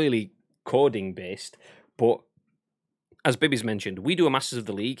based. It's clearly coding based. But as Bibby's mentioned, we do a Masters of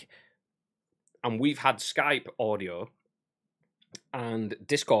the League. And we've had Skype audio and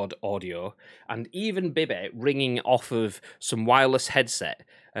Discord audio, and even Bibby ringing off of some wireless headset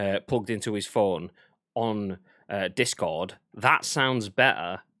plugged into his phone on Discord. That sounds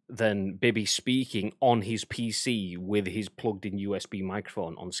better than Bibby speaking on his PC with his plugged-in USB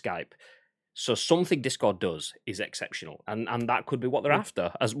microphone on Skype. So something Discord does is exceptional, and that could be what they're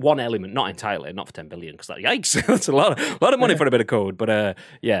after as one element, not entirely, not for 10 billion, because yikes, that's a lot of money for a bit of code. But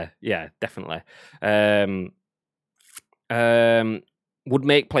yeah, definitely. Would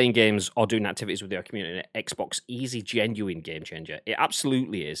make playing games or doing activities with your community an Xbox easy, genuine game changer. It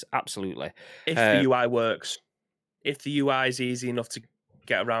absolutely is, absolutely. If the UI works, if the UI is easy enough to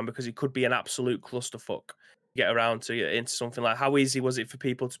get around, because it could be an absolute clusterfuck. Get around to into something like, how easy was it for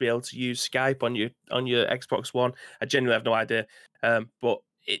people to be able to use Skype on your Xbox One? I genuinely have no idea. But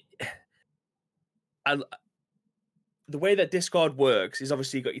the way that Discord works is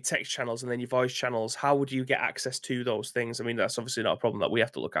obviously you've got your text channels and then your voice channels. How would you get access to those things? I mean, that's obviously not a problem that we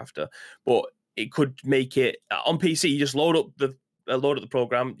have to look after, but it could make it on PC. You just load up the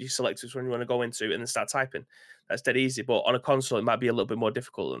program, you select which one you want to go into, and then start typing. That's dead easy. But on a console, it might be a little bit more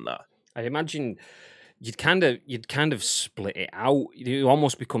difficult than that. I imagine you'd kind of split it out. You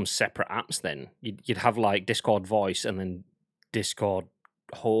almost become separate apps. Then you'd have like Discord voice and then Discord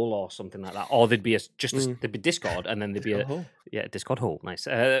Hole or something like that, or there'd be there'd be Discord and then there'd be Discord Hole. Nice.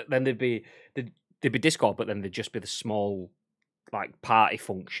 Then there'd be Discord, but then there'd just be the small like party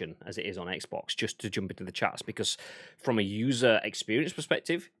function as it is on Xbox, just to jump into the chats, because from a user experience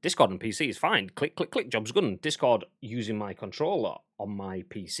perspective, Discord on PC is fine. Click, job's good. And Discord using my controller on my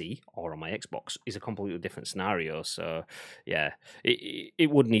PC or on my Xbox is a completely different scenario. So yeah, it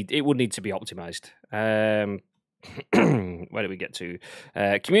would need to be optimized. Where do we get to?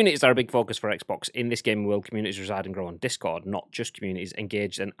 Communities are a big focus for Xbox. In this gaming world, communities reside and grow on Discord, not just communities,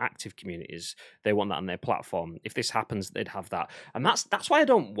 engaged and active communities. They want that on their platform. If this happens, they'd have that. And that's why I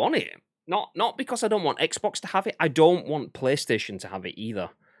don't want it. Not because I don't want Xbox to have it. I don't want PlayStation to have it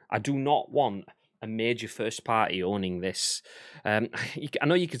either. I do not want a major first party owning this. I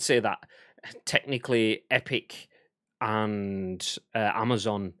know you could say that technically Epic and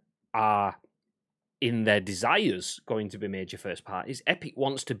Amazon are in their desires going to be major first parties. Epic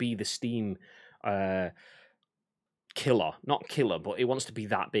wants to be the Steam killer, not killer, but it wants to be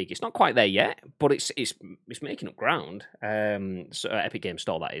that big. It's not quite there yet, but it's making up ground. So Epic Games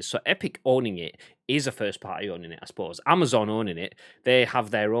Store, that is. So Epic owning it is a first party owning it, I suppose. Amazon owning it, they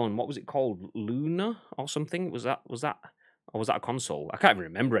have their own. What was it called? Luna or something? Was that? Or was that a console? I can't even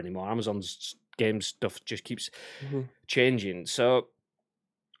remember anymore. Amazon's game stuff just keeps changing. So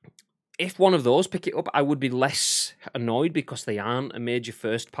if one of those pick it up, I would be less annoyed because they aren't a major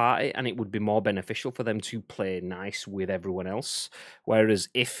first party, and it would be more beneficial for them to play nice with everyone else. Whereas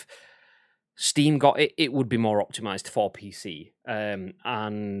if Steam got it, it would be more optimized for PC,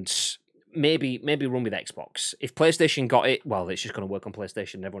 and maybe run with Xbox. If PlayStation got it, well, it's just going to work on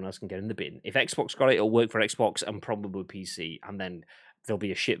PlayStation and everyone else can get in the bin. If Xbox got it, it'll work for Xbox and probably PC, and then there'll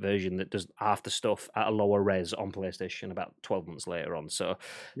be a shit version that does half the stuff at a lower res on PlayStation about 12 months later on. So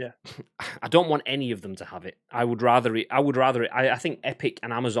yeah, I don't want any of them to have it. I think Epic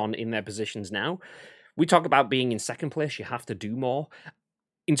and Amazon in their positions now, we talk about being in second place, you have to do more.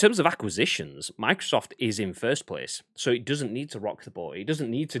 In terms of acquisitions, Microsoft is in first place, so it doesn't need to rock the boat. It doesn't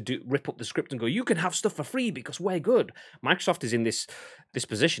need to rip up the script and go, you can have stuff for free because we're good. Microsoft is in this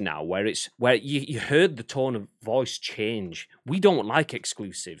position now where you heard the tone of voice change. We don't like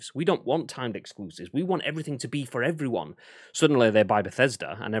exclusives. We don't want timed exclusives. We want everything to be for everyone. Suddenly they buy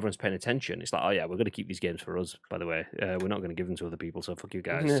Bethesda and everyone's paying attention. It's like, oh yeah, we're going to keep these games for us, by the way. We're not going to give them to other people, so fuck you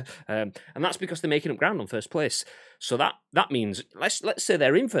guys. And that's because they're making up ground on first place. So that means, let's say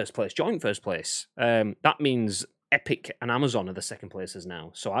they're in first place, joint first place. That means Epic and Amazon are the second places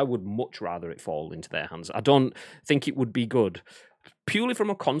now. So I would much rather it fall into their hands. I don't think it would be good, purely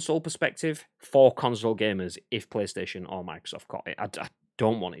from a console perspective, for console gamers if PlayStation or Microsoft got it. I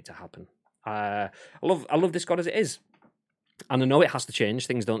don't want it to happen. I love Discord as it is. And I know it has to change.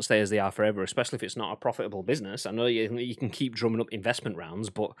 Things don't stay as they are forever, especially if it's not a profitable business. I know you can keep drumming up investment rounds,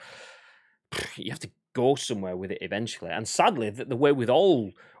 but you have to go somewhere with it eventually. And sadly, the way with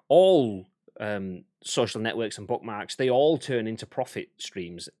all social networks and bookmarks, they all turn into profit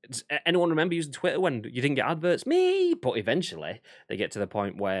streams. Does anyone remember using Twitter when you didn't get adverts? Me! But eventually, they get to the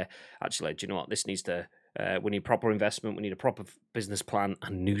point where, actually, do you know what? This needs to... we need proper investment, we need a proper business plan,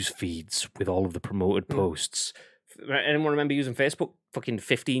 and news feeds with all of the promoted posts. Anyone remember using Facebook fucking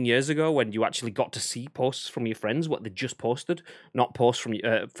 15 years ago when you actually got to see posts from your friends, what they just posted, not posts from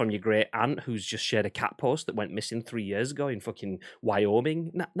your great aunt who's just shared a cat post that went missing 3 years ago in fucking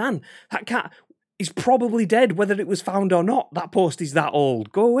Wyoming? Nan, that cat is probably dead, whether it was found or not. That post is that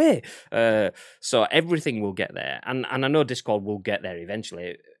old. Go away. So everything will get there. And I know Discord will get there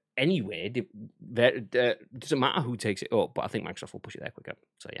eventually. Anyway, it doesn't matter who takes it up, but I think Microsoft will push it there quicker.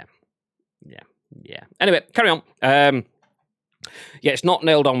 So yeah. Anyway, carry on. Yeah, it's not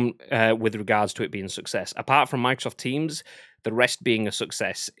nailed on with regards to it being a success. Apart from Microsoft Teams, the rest being a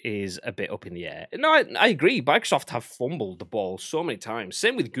success is a bit up in the air. No, I agree. Microsoft have fumbled the ball so many times.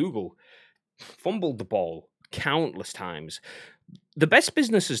 Same with Google. Fumbled the ball countless times. The best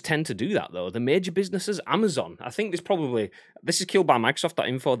businesses tend to do that, though. The major businesses, Amazon. I think this is killed by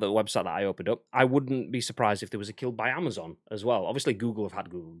Microsoft.info, the website that I opened up. I wouldn't be surprised if there was a killed by Amazon as well. Obviously, Google have had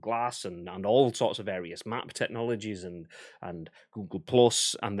Google Glass and all sorts of various map technologies and Google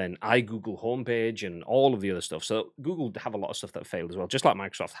Plus, and then iGoogle homepage and all of the other stuff. So Google have a lot of stuff that failed as well, just like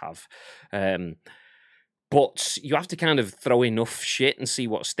Microsoft have. But you have to kind of throw enough shit and see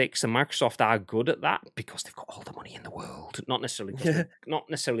what sticks. And Microsoft are good at that because they've got all the money in the world. Not necessarily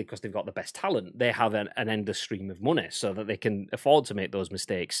because they've got the best talent. They have an endless stream of money so that they can afford to make those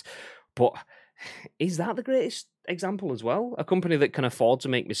mistakes. But is that the greatest example as well? A company that can afford to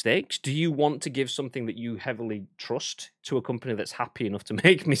make mistakes? Do you want to give something that you heavily trust to a company that's happy enough to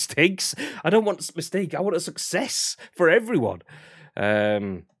make mistakes? I don't want a mistake. I want a success for everyone.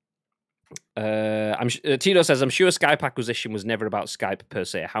 Tito says, I'm sure Skype acquisition was never about Skype per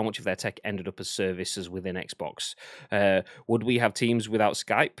se. How much of their tech ended up as services within Xbox? Would we have Teams without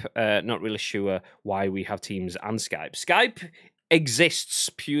Skype? Not really sure why we have Teams and Skype. Skype exists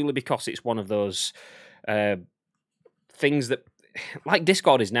purely because it's one of those things that, like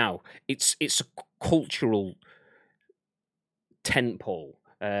Discord is now, it's a cultural tentpole.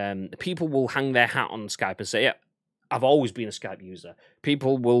 People will hang their hat on Skype and say, yeah, I've always been a Skype user.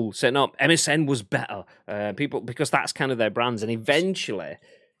 People will say, no, MSN was better. Because that's kind of their brands. And eventually,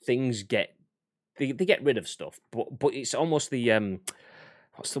 things they get rid of stuff. But it's almost the,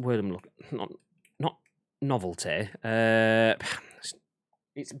 what's the word I'm looking, not novelty.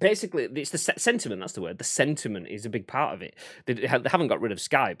 It's basically the sentiment. That's the word. The sentiment is a big part of it. They haven't got rid of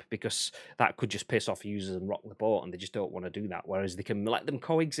Skype because that could just piss off users and rock the boat, and they just don't want to do that. Whereas they can let them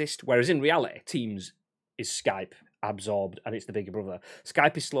coexist. Whereas in reality, Teams is Skype absorbed, and it's the bigger brother.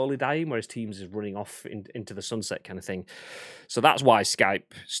 Skype is slowly dying, whereas Teams is running off into the sunset kind of thing. So that's why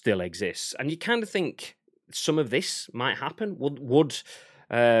Skype still exists. And you kind of think some of this might happen. Would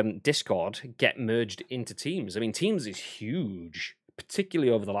Discord get merged into Teams? I mean, Teams is huge,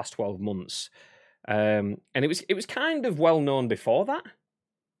 particularly over the last 12 months. And it was kind of well known before that.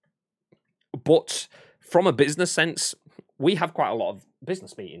 But from a business sense, we have quite a lot of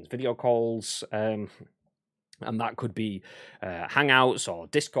business meetings, video calls, and that could be Hangouts or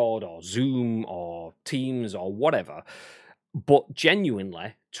Discord or Zoom or Teams or whatever. But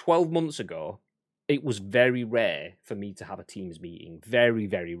genuinely, 12 months ago, it was very rare for me to have a Teams meeting. Very,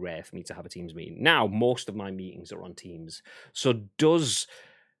 very rare for me to have a Teams meeting. Now, most of my meetings are on Teams. So does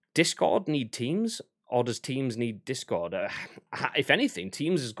Discord need Teams, or does Teams need Discord? If anything,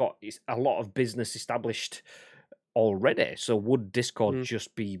 Teams has got a lot of business established already. So would Discord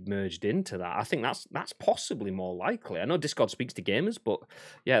just be merged into that? I think that's possibly more likely. I know Discord speaks to gamers, but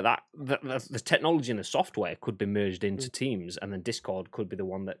yeah, the technology and the software could be merged into Teams, and then Discord could be the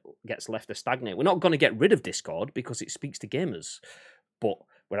one that gets left to stagnate. We're not going to get rid of Discord because it speaks to gamers, but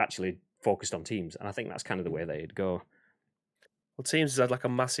we're actually focused on Teams, and I think that's kind of the way they'd go. Well, Teams has had like a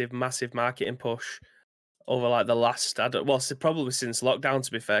massive marketing push over like the last, probably since lockdown,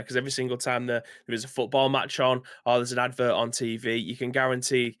 to be fair, because every single time there is a football match on or there's an advert on TV, you can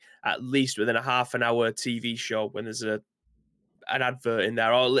guarantee at least within a half an hour TV show when there's an advert in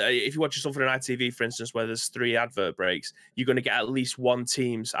there. Or if you watch something on ITV, for instance, where there's 3 advert breaks, you're going to get at least one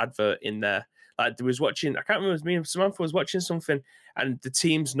Teams advert in there. Like I can't remember, it was me and Samantha was watching something and the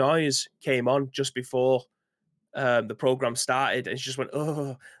Teams noise came on just before the program started, and she just went,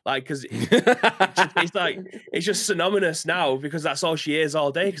 oh, like, because it's just synonymous now, because that's all she hears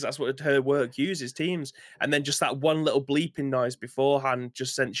all day, because that's what her work uses, Teams. And then just that one little bleeping noise beforehand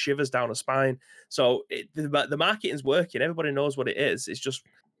just sent shivers down her spine. So the marketing's working. Everybody knows what it is. It's just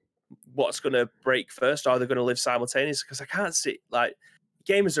what's going to break first. Are they going to live simultaneously? Because I can't see, like,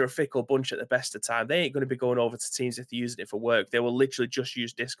 gamers are a fickle bunch at the best of time. They ain't going to be going over to Teams if they're using it for work. They will literally just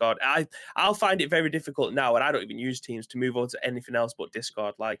use Discord. I'll find it very difficult now, and I don't even use Teams, to move on to anything else but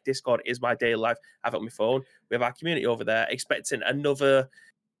Discord. Like, Discord is my daily life. I have it on my phone. We have our community over there, expecting another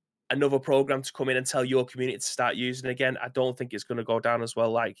program to come in and tell your community to start using it again. I don't think it's going to go down as well.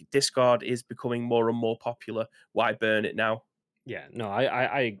 Like, Discord is becoming more and more popular. Why burn it now? Yeah, no,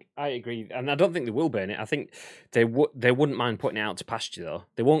 I agree, and I don't think they will burn it. I think they wouldn't mind putting it out to pasture, though.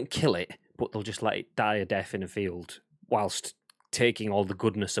 They won't kill it, but they'll just let it die a death in a field whilst taking all the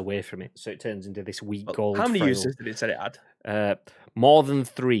goodness away from it. So it turns into this weak gold. How many users did it say it had? More than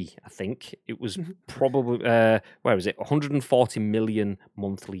 3, I think. It was probably where was it? 140 million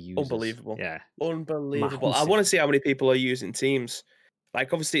monthly users. Unbelievable. Yeah, unbelievable. Massive. I want to see how many people are using Teams.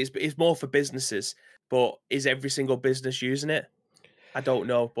 Like, obviously, it's more for businesses. But is every single business using it? I don't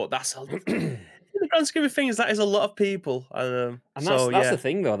know, but that's in the grand scheme of things, that is a lot of people. And that's the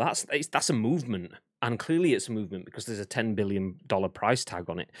thing, though. That's a movement, and clearly it's a movement because there's a $10 billion price tag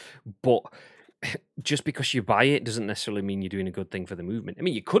on it. But just because you buy it doesn't necessarily mean you're doing a good thing for the movement. I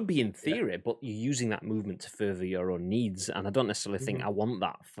mean, you could be in theory, but you're using that movement to further your own needs. And I don't necessarily think I want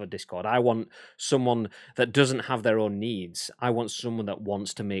that for Discord. I want someone that doesn't have their own needs. I want someone that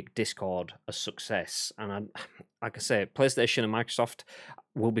wants to make Discord a success. And like I say, PlayStation and Microsoft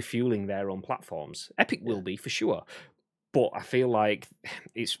will be fueling their own platforms. Epic will be, for sure. But I feel like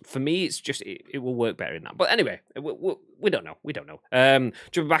for me, it's just it will work better in that. But anyway, we don't know. We don't know.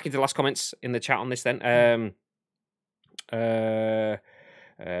 Jumping back into the last comments in the chat on this, then. Where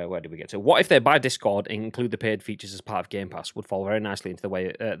did we get to? What if they buy Discord and include the paid features as part of Game Pass? Would fall very nicely into the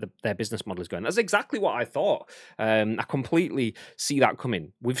way their business model is going. That's exactly what I thought. I completely see that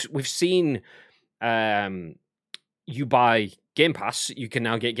coming. We've seen. You buy Game Pass, you can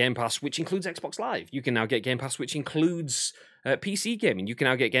now get Game Pass, which includes Xbox Live. You can now get Game Pass, which includes PC gaming. You can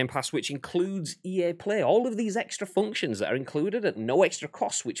now get Game Pass, which includes EA Play. All of these extra functions that are included at no extra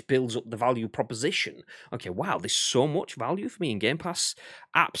cost, which builds up the value proposition. Okay, wow, there's so much value for me in Game Pass.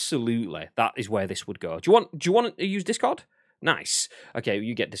 Absolutely, that is where this would go. Do you want to use Discord? Nice. Okay,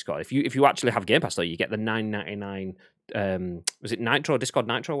 you get Discord. If you actually have Game Pass, though, you get the $9.99. Was it Nitro, Discord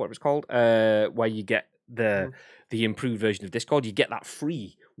Nitro, whatever it's called, where you get the improved version of Discord. You get that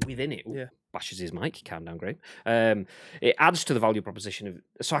free within it. Ooh, bashes his mic. Calm down, Graham. It adds to the value proposition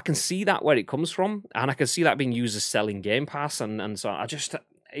so I can see that where it comes from, and I can see that being used as selling Game Pass, and so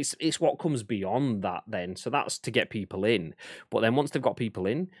it's what comes beyond that then. So that's to get people in. But then once they've got people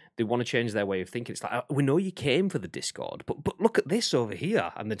in, they want to change their way of thinking. It's like, we know you came for the Discord, but look at this over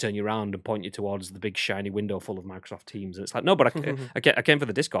here. And they turn you around and point you towards the big shiny window full of Microsoft Teams. And it's like, no, but I came for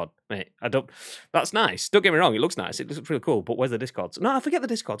the Discord, mate. That's nice. Don't get me wrong. It looks nice. It looks really cool. But where's the Discords? No, forget the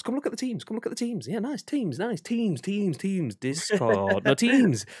Discords. Come look at the Teams. Come look at the Teams. Yeah, nice. Teams, nice. Teams. Discord. No,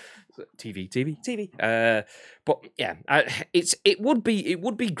 Teams. TV. But yeah, it would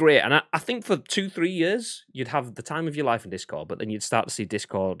be great, and I think for 2-3 years you'd have the time of your life in Discord, but then you'd start to see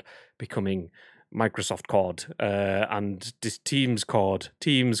Discord becoming Microsoft Cord and Teams Cord,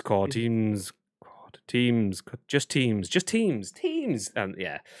 just Teams, and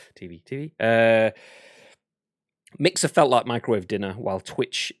yeah, TV. Mixer felt like microwave dinner, while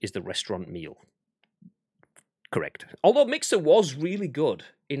Twitch is the restaurant meal. Correct. Although Mixer was really good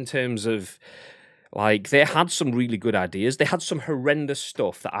in terms of, like, they had some really good ideas. They had some horrendous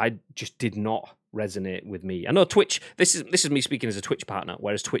stuff that I just did not resonate with me. I know Twitch, this is me speaking as a Twitch partner,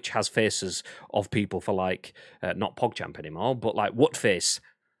 whereas Twitch has faces of people for, like, not PogChamp anymore, but like Whatface,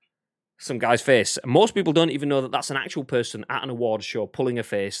 some guy's face. Most people don't even know that that's an actual person at an awards show pulling a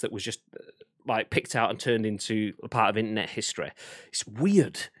face that was just like picked out and turned into a part of internet history. It's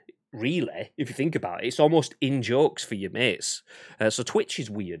weird. Really, if you think about it, it's almost in jokes for your mates. So Twitch is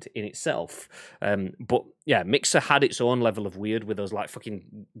weird in itself. But yeah, Mixer had its own level of weird with those like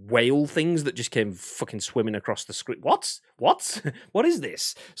fucking whale things that just came fucking swimming across the screen. What? What is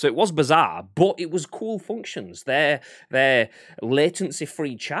this? So it was bizarre, but it was cool functions. Their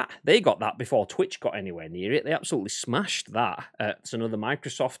latency-free chat, they got that before Twitch got anywhere near it. They absolutely smashed that. It's another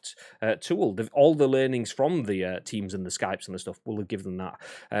Microsoft tool. All the learnings from the Teams and the Skypes and the stuff will give them that.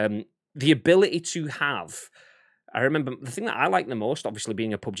 The ability to have, I remember the thing that I like the most, obviously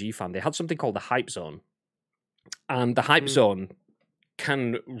being a PUBG fan, they had something called the Hype Zone. And the Hype Zone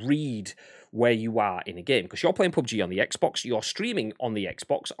can read where you are in a game. Because you're playing PUBG on the Xbox, you're streaming on the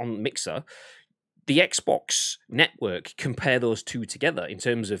Xbox, on Mixer. The Xbox network compare those two together in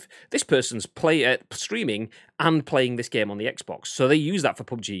terms of this person's streaming and playing this game on the Xbox. So they use that for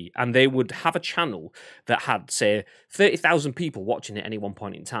PUBG, and they would have a channel that had, say, 30,000 people watching at any one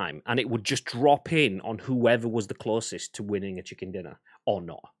point in time, and it would just drop in on whoever was the closest to winning a chicken dinner or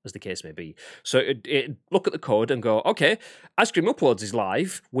not, as the case may be. So it look at the code and go, okay, Ice Cream Uploads is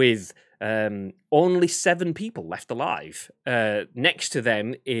live with only 7 people left alive. Next to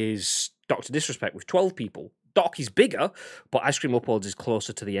them is Dr. Disrespect with 12 people. Doc is bigger, but Ice Cream Uploads is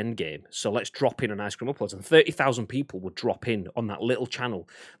closer to the end game. So let's drop in on Ice Cream Uploads. And 30,000 people would drop in on that little channel.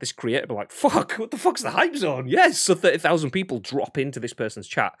 This creator would be like, fuck, what the fuck's the Hype Zone? Yes. So 30,000 people drop into this person's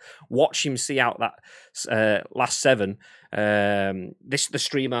chat, watch him see out that last 7. The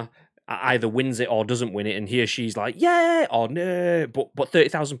streamer either wins it or doesn't win it, and he or she's like, yeah, or no, but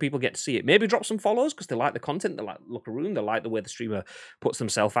 30,000 people get to see it. Maybe drop some follows because they like the content, they like the look around, they like the way the streamer puts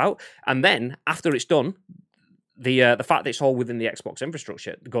themselves out. And then, after it's done, the fact that it's all within the Xbox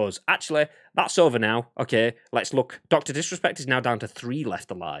infrastructure goes, actually, that's over now. Okay, let's look. Dr. Disrespect is now down to 3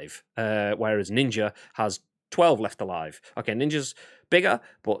 left alive, whereas Ninja has 12 left alive. Okay, Ninja's bigger,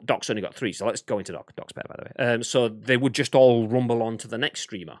 but Doc's only got 3, so let's go into Doc. Doc's better, by the way. So they would just all rumble on to the next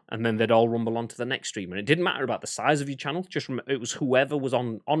streamer, and then they'd all rumble on to the next streamer. And it didn't matter about the size of your channel, just it was whoever was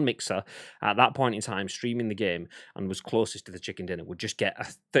on Mixer at that point in time streaming the game and was closest to the chicken dinner would just get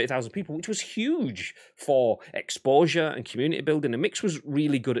 30,000 people, which was huge for exposure and community building. And Mix was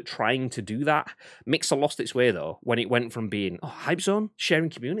really good at trying to do that. Mixer lost its way, though, when it went from being, Hype Zone, sharing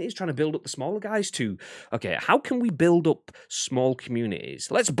communities, trying to build up the smaller guys, to, okay, how can we build up small communities?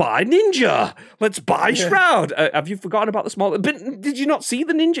 Let's buy Ninja. Let's buy Shroud. Have you forgotten about the small? But did you not see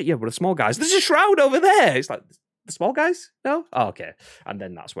the Ninja? Yeah, we're the small guys. There's a Shroud over there. It's like the small guys. No, okay. And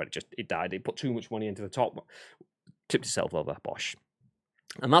then that's where it died. It put too much money into the top, tipped itself over. Bosh.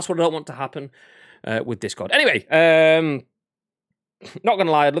 And that's what I don't want to happen with Discord. Anyway, not gonna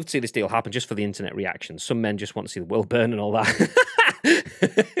lie, I'd love to see this deal happen just for the internet reactions. Some men just want to see the world burn and all that.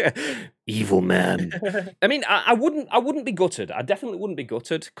 Evil man. I mean, I wouldn't be gutted. I definitely wouldn't be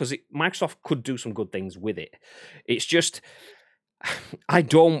gutted because Microsoft could do some good things with it. It's just, I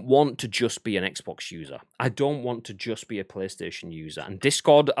don't want to just be an Xbox user. I don't want to just be a PlayStation user. And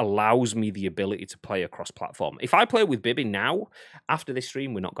Discord allows me the ability to play across platform. If I play with Bibby now, after this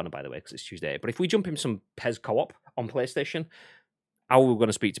stream, we're not going to, by the way, because it's Tuesday, but if we jump in some PES co-op on PlayStation, how are we going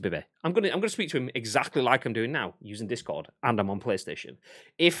to speak to Bibby? I'm going to speak to him exactly like I'm doing now, using Discord, and I'm on PlayStation.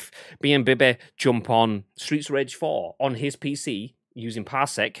 If me and Bibby jump on Streets of Rage 4 on his PC using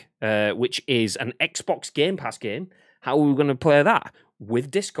Parsec, which is an Xbox Game Pass game, how are we going to play that?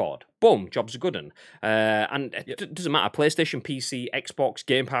 with Discord. Boom, job's a good one. And it doesn't matter, PlayStation, PC, Xbox,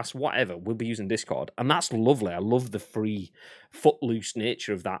 Game Pass, whatever, we'll be using Discord. And that's lovely. I love the free, footloose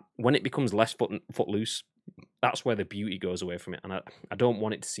nature of that. When it becomes less footloose, that's where the beauty goes away from it. And I don't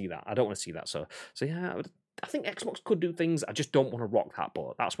want it to see that. I don't want to see that. So yeah, I think Xbox could do things. I just don't want to rock that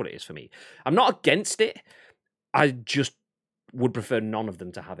boat. That's what it is for me. I'm not against it. I just would prefer none of them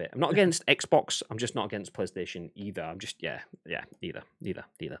to have it. I'm not against Xbox. I'm just not against PlayStation either. I'm just, neither.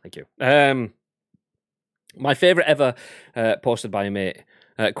 Thank you. My favorite ever posted by a mate,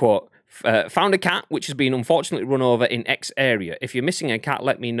 quote, found a cat which has been unfortunately run over in X area. If you're missing a cat,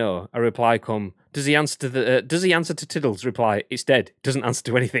 let me know. A reply come, does he answer to Tiddle's reply? It's dead. Doesn't answer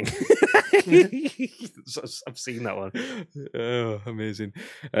to anything. I've seen that one. Oh, amazing.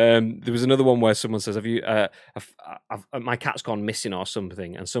 There was another one where someone says, "Have you? My cat's gone missing or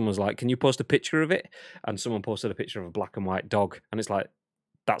something," and someone's like, "Can you post a picture of it?" And someone posted a picture of a black and white dog, and it's like,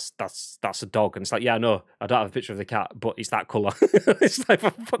 that's a dog, and it's like, yeah, no, I don't have a picture of the cat, but it's that color. It's like, for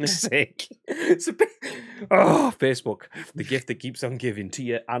fuck's sake, it's a bit. Oh, Facebook, the gift that keeps on giving to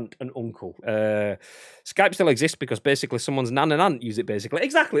your aunt and uncle. Skype still exists because basically someone's nan and aunt use it. Basically,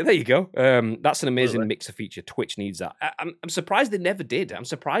 exactly. There you go. That's an amazing mixer feature. Twitch needs that. I'm surprised they never did. I'm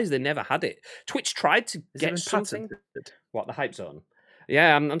surprised they never had it. Twitch tried to get something. What, the Hype Zone?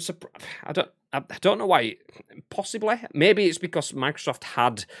 Yeah, I'm surprised. I don't know why. Possibly, maybe it's because Microsoft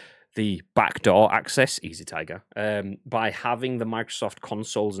had the backdoor access, easy tiger, by having the Microsoft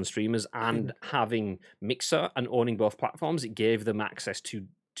consoles and streamers and having Mixer and owning both platforms. It gave them access to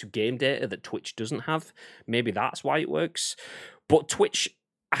game data that Twitch doesn't have. Maybe that's why it works. But Twitch,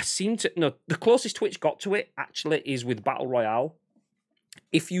 the closest Twitch got to it actually is with Battle Royale.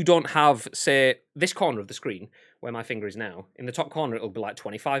 If you don't have, say, this corner of the screen, where my finger is now, in the top corner, it'll be like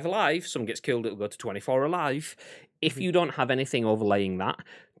 25 alive. Someone gets killed, it'll go to 24 alive. If you don't have anything overlaying that,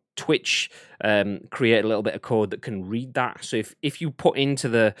 Twitch create a little bit of code that can read that. So if you put into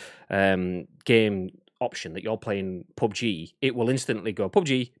the game option that you're playing PUBG, it will instantly go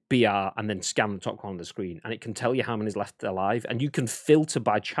PUBG, BR, and then scan the top corner of the screen. And it can tell you how many's left alive. And you can filter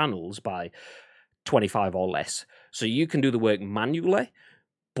by channels by 25 or less. So you can do the work manually,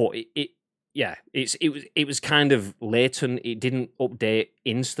 but it was kind of latent. It didn't update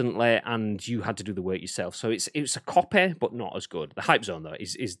instantly, and you had to do the work yourself. So it's a copy, but not as good. The Hype Zone though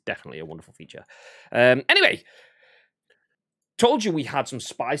is definitely a wonderful feature. Anyway, told you we had some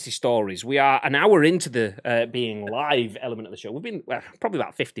spicy stories. We are an hour into the being live element of the show. We've been probably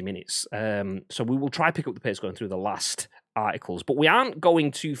about 50 minutes. So we will try pick up the pace going through the last articles, but we aren't going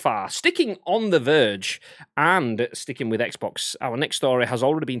too far. Sticking on the verge and sticking with Xbox, our next story has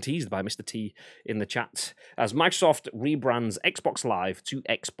already been teased by Mr. T in the chat as Microsoft rebrands Xbox Live to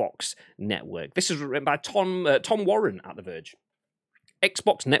Xbox Network. This is written by Tom Warren at The Verge.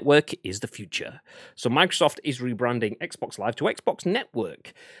 Xbox Network is the future. So Microsoft is rebranding Xbox Live to Xbox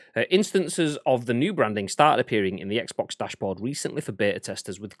Network. Instances of the new branding started appearing in the Xbox dashboard recently for beta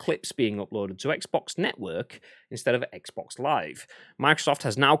testers, with clips being uploaded to Xbox Network instead of Xbox Live. Microsoft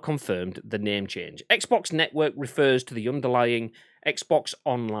has now confirmed the name change. Xbox Network refers to the underlying Xbox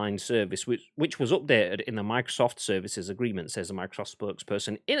Online service, which was updated in the Microsoft Services Agreement, says a Microsoft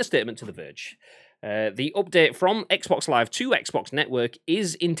spokesperson in a statement to The Verge. The update from Xbox Live to Xbox Network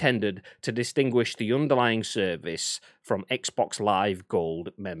is intended to distinguish the underlying service from Xbox Live Gold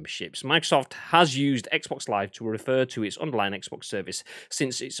memberships. Microsoft has used Xbox Live to refer to its underlying Xbox service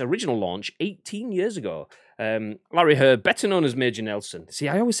since its original launch 18 years ago. Larry Herb, better known as Major Nelson. See,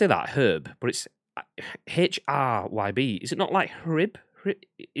 I always say that, Herb, but it's H-R-Y-B. Is it not like Hrib?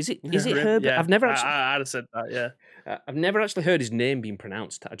 Is it Herb? Yeah. I've never actually. I'd have said that. Yeah. I've never actually heard his name being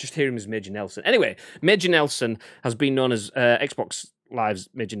pronounced. I just hear him as Major Nelson. Anyway, Major Nelson has been known as Xbox Live's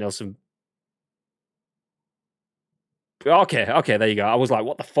Major Nelson. Okay, there you go. I was like,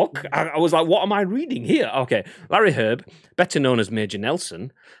 what the fuck? I was like, what am I reading here? Okay, Larry Herb, better known as Major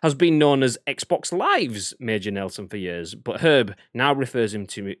Nelson, has been known as Xbox Live's Major Nelson for years, but Herb now refers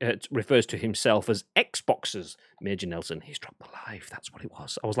to himself as Xbox's Major Nelson. He's dropped the live. That's what it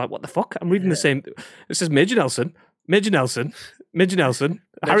was. I was like, what the fuck? I'm reading the same. It says Major Nelson. Major Nelson.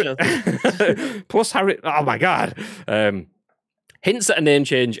 Harry, plus Harry. Oh my god. Hints at a name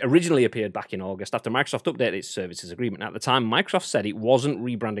change originally appeared back in August after Microsoft updated its services agreement. At the time, Microsoft said it wasn't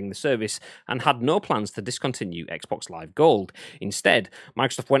rebranding the service and had no plans to discontinue Xbox Live Gold. Instead,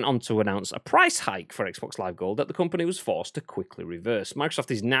 Microsoft went on to announce a price hike for Xbox Live Gold that the company was forced to quickly reverse. Microsoft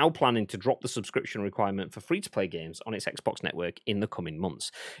is now planning to drop the subscription requirement for free-to-play games on its Xbox network in the coming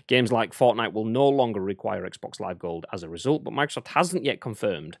months. Games like Fortnite will no longer require Xbox Live Gold as a result, but Microsoft hasn't yet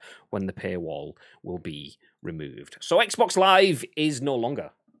confirmed when the paywall will be removed. So Xbox Live is no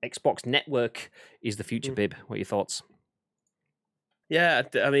longer. Xbox Network is the future, Bib. What are your thoughts? Yeah,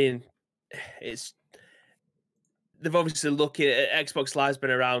 I mean, it's they've obviously looking at Xbox Live's been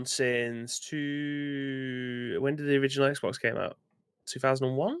around since when did the original Xbox came out?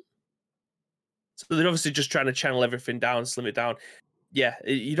 2001. So they're obviously just trying to channel everything down, slim it down. Yeah,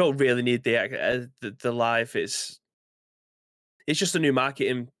 you don't really need the live. It's just a new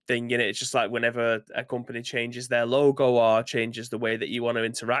marketing thing, innit? It's just like whenever a company changes their logo or changes the way that you want to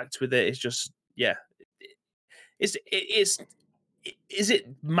interact with it, it's just Is it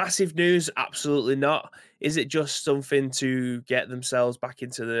massive news? Absolutely not. Is it just something to get themselves back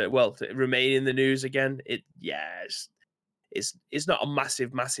into to remain in the news again? It's not a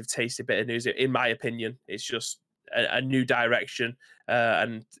massive tasty bit of news in my opinion. It's just a new direction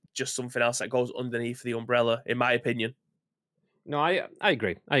and just something else that goes underneath the umbrella, in my opinion. No, I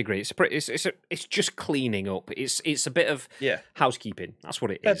agree. I agree. It's just cleaning up. It's a bit of housekeeping. That's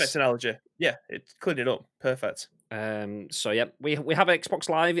what it is. Perfect analogy. Yeah, it's cleaning up. Perfect. So yeah, we have Xbox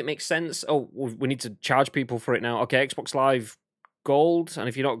Live. It makes sense. Oh, we need to charge people for it now. Okay, Xbox Live Gold, and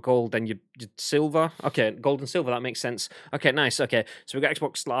if you're not Gold, then you're Silver. Okay, Gold and Silver. That makes sense. Okay, nice. Okay, so we've got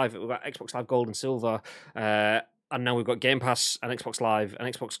Xbox Live. We've got Xbox Live Gold and Silver, and now we've got Game Pass and Xbox Live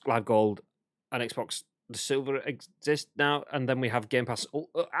and Xbox Live Gold and Xbox. The Silver exists now, and then we have Game Pass.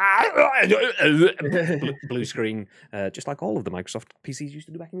 Blue screen, just like all of the Microsoft PCs used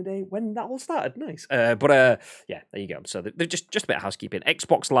to do back in the day when that all started. Nice, yeah, there you go. So they're just a bit of housekeeping.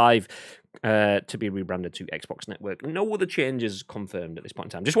 Xbox Live to be rebranded to Xbox Network. No other changes confirmed at this point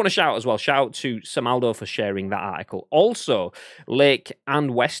in time. Just want to shout as well. Shout out to Samaldo for sharing that article. Also, Lake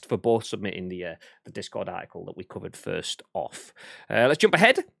and West for both submitting the Discord article that we covered first off. Let's jump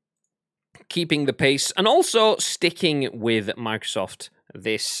ahead. Keeping the pace and also sticking with Microsoft,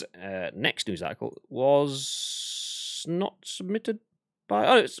 this next news article was not submitted by.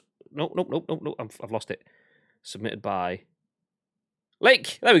 Oh, it's no. I've lost it. Submitted by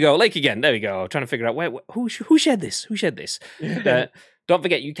Lake. There we go. Lake again. There we go. I'm trying to figure out who shared this. Who shared this? Don't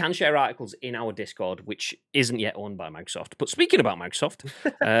forget, you can share articles in our Discord, which isn't yet owned by Microsoft. But speaking about Microsoft,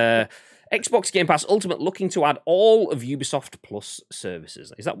 Xbox Game Pass Ultimate looking to add all of Ubisoft Plus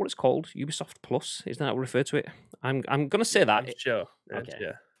services. Is that what it's called? Ubisoft Plus? Isn't that how we refer to it? I'm going to say that. Sure. Okay.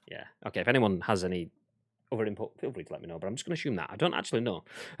 Yeah. Okay. If anyone has any other input, feel free to let me know. But I'm just going to assume that. I don't actually know.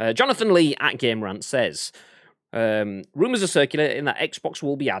 Jonathan Lee at Game Rant says, rumors are circulating that Xbox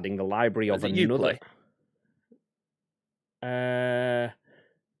will be adding the library of another.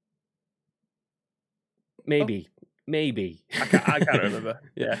 Maybe. I can't remember.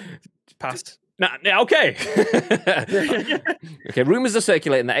 Yeah, passed. Okay. Okay. Rumors are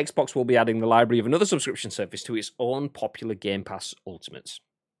circulating that Xbox will be adding the library of another subscription service to its own popular Game Pass Ultimates.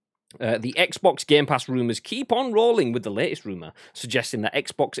 The Xbox Game Pass rumors keep on rolling, with the latest rumor suggesting that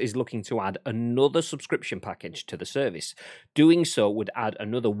Xbox is looking to add another subscription package to the service. Doing so would add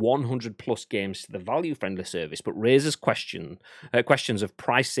another 100 plus games to the value-friendly service, but raises questions of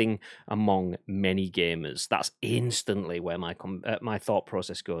pricing among many gamers. That's instantly where my thought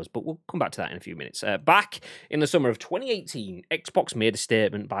process goes, but we'll come back to that in a few minutes. Back in the summer of 2018, Xbox made a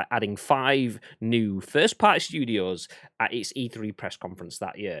statement by adding 5 new first-party studios at its E3 press conference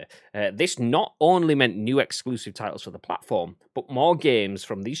that year. This not only meant new exclusive titles for the platform, but more games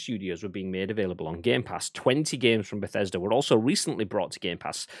from these studios were being made available on Game Pass. 20 games from Bethesda were also recently brought to Game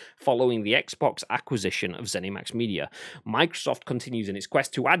Pass following the Xbox acquisition of ZeniMax Media. Microsoft continues in its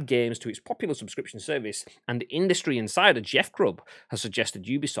quest to add games to its popular subscription service, and industry insider Jeff Grubb has suggested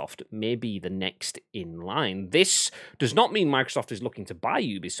Ubisoft may be the next in line. This does not mean Microsoft is looking to buy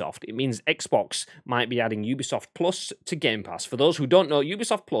Ubisoft. It means Xbox might be adding Ubisoft Plus to Game Pass. For those who don't know,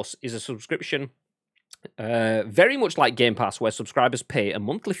 Ubisoft Plus is a subscription very much like Game Pass, where subscribers pay a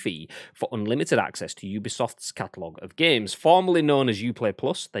monthly fee for unlimited access to Ubisoft's catalogue of games, formerly known as Uplay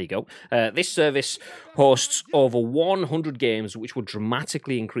Plus. There you go. This service hosts over 100 games, which would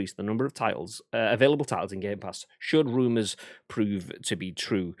dramatically increase the number of titles, available titles in Game Pass, should rumours prove to be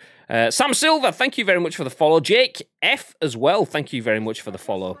true. Sam Silver, thank you very much for the follow. Jake F as well, thank you very much for the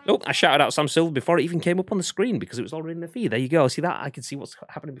follow. Oh, I shouted out Sam Silver before it even came up on the screen because it was already in the feed. There you go. See that? I can see what's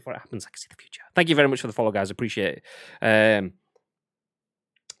happening before it happens. I can see the future. Thank you very much for the follow, guys. Appreciate it.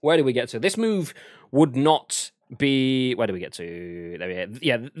 Where do we get to? This move would not be... Where do we get to? There we are.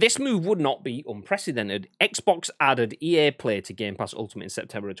 Yeah, this move would not be unprecedented. Xbox added EA Play to Game Pass Ultimate in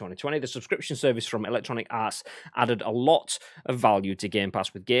September of 2020. The subscription service from Electronic Arts added a lot of value to Game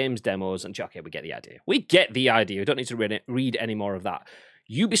Pass with games, demos, and... Okay, we get the idea. We get the idea. We don't need to read any more of that.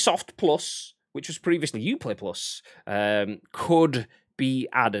 Ubisoft Plus, which was previously Uplay Plus, could be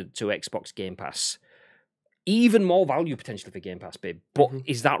added to Xbox Game Pass. even more value potentially for Game Pass, babe. But Mhm.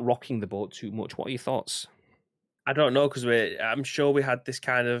 is that rocking the boat too much? What are your thoughts? I don't know because I'm sure we had this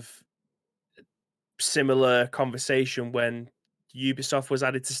kind of similar conversation when Ubisoft was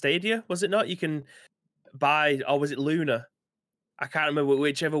added to Stadia, was it not? You can buy, or was it Luna? I can't remember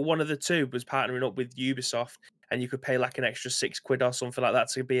whichever one of the two was partnering up with Ubisoft, and you could pay like an extra £6 or something like that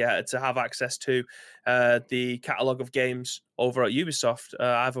to be to have access to the catalog of games over at Ubisoft,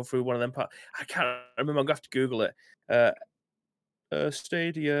 either through one of them. I can't remember. I'm gonna have to Google it.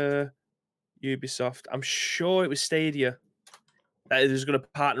 Stadia, Ubisoft. I'm sure it was Stadia that is going to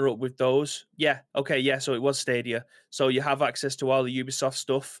partner up with those. Yeah. Okay. Yeah. So it was Stadia. So you have access to all the Ubisoft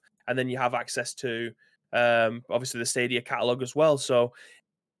stuff, and then you have access to obviously the Stadia catalog as well. So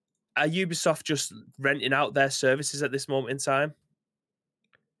are Ubisoft just renting out their services at this moment in time?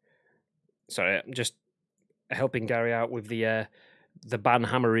 Sorry, I'm just helping Gary out with the ban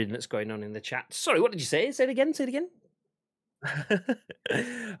hammering that's going on in the chat. Sorry, what did you say? Say it again. Say it again.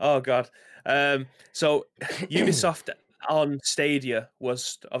 Oh God. So Ubisoft on Stadia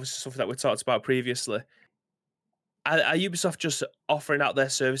was obviously something that we talked about previously. Are Ubisoft just offering out their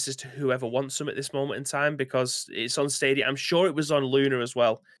services to whoever wants them at this moment in time because it's on Stadia? I'm sure it was on Luna as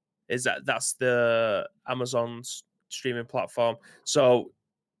well. That's the Amazon's streaming platform? So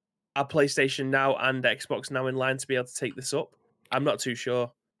are PlayStation now and Xbox now in line to be able to take this up? I'm not too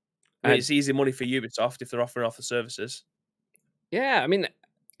sure. I mean, Uh, it's easy money for Ubisoft if they're offering off the services. yeah, I mean,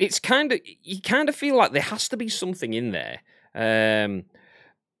 it's kind of you kind of feel like there has to be something in there.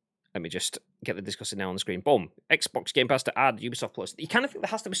 Let me just get the discussing now on the screen. Boom. Xbox Game Pass to add Ubisoft Plus. You kind of think there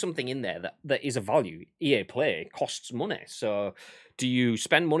has to be something in there that is a value. EA Play costs money. So do you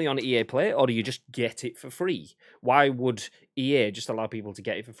spend money on EA Play or do you just get it for free? Why would EA just allow people to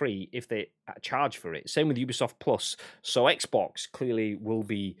get it for free if they charge for it? Same with Ubisoft Plus. So Xbox clearly will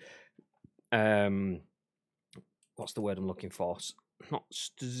be what's the word I'm looking for?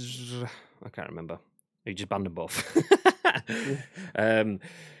 I can't remember. You just banned them both.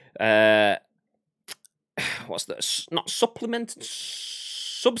 uh, what's that? Not supplement,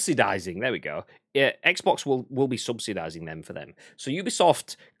 subsidizing. There we go. Yeah, Xbox will be subsidizing them for them. So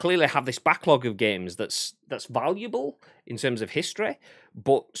Ubisoft clearly have this backlog of games that's valuable in terms of history,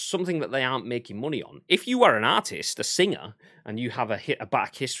 but something that they aren't making money on. If you are an artist, a singer, and you have a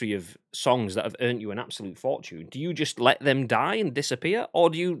back history of songs that have earned you an absolute fortune, do you just let them die and disappear, or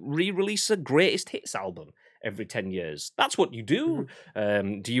do you re-release a greatest hits album every 10 years? That's what you do.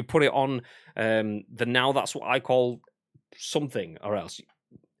 Do you put it on the now that's what I call something, or else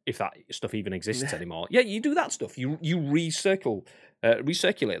if that stuff even exists anymore? Yeah, you do that stuff. You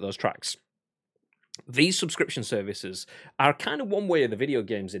recirculate those tracks. These subscription services are kind of one way the video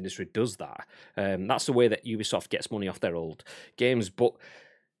games industry does that. That's the way that Ubisoft gets money off their old games. But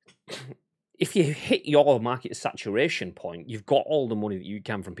if you hit your market saturation point, you've got all the money that you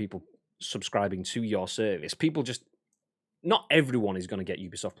can from people subscribing to your service. People just, not everyone is going to get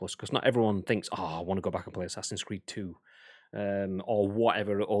Ubisoft Plus because not everyone thinks, oh, I want to go back and play Assassin's Creed 2 or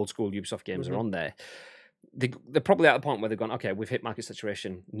whatever old school Ubisoft games are on there. They're probably at the point where they've gone, okay, we've hit market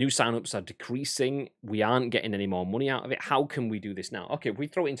saturation. New signups are decreasing. We aren't getting any more money out of it. How can we do this now? Okay, if we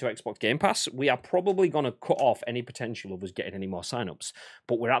throw it into Xbox Game Pass, we are probably going to cut off any potential of us getting any more signups.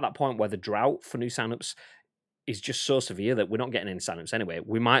 But we're at that point where the drought for new signups is just so severe that we're not getting any signups anyway.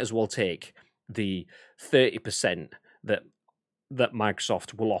 We might as well take the 30% that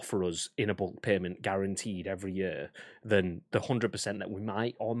Microsoft will offer us in a bulk payment guaranteed every year than the 100% that we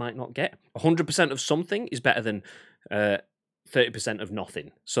might or might not get. 100% of something is better than 30% of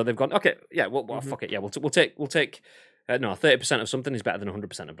nothing. So they've gone, okay, yeah, well fuck it, yeah, we'll take no, 30% of something is better than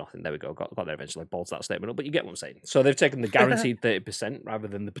 100% of nothing. There we go. Got there eventually. Balls that statement up, but you get what I'm saying. So they've taken the guaranteed 30% rather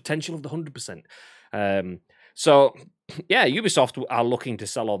than the potential of the 100%. So yeah, Ubisoft are looking to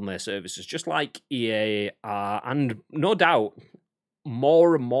sell on their services, just like EA are, and no doubt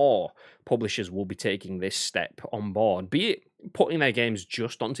more and more publishers will be taking this step on board, be it putting their games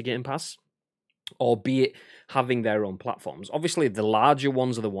just onto Game Pass, or be it having their own platforms. Obviously, the larger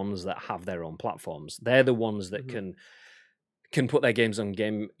ones are the ones that have their own platforms. They're the ones that can put their games on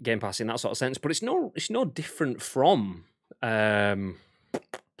Game Pass in that sort of sense. But it's no different from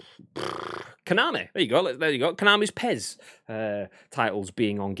Konami. There you go. Konami's PES titles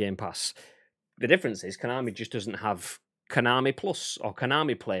being on Game Pass. The difference is Konami just doesn't have Konami Plus or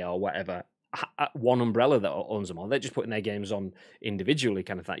Konami Play or whatever, one umbrella that owns them all. They're just putting their games on individually,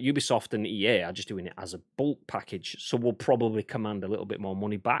 kind of that. Ubisoft and EA are just doing it as a bulk package, so we'll probably command a little bit more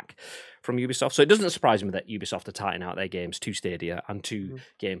money back from Ubisoft. So it doesn't surprise me that Ubisoft are tightening out their games to Stadia and to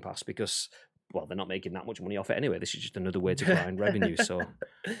Game Pass because, well, they're not making that much money off it anyway. This is just another way to grind revenue. So,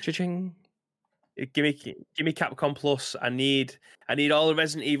 cha-ching. Give me Capcom Plus. I need all the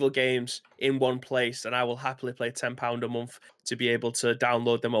Resident Evil games in one place, and I will happily pay £10 a month to be able to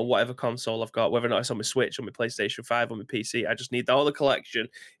download them on whatever console I've got, whether or not it's on my Switch, on my PlayStation 5, on my PC. I just need all the collection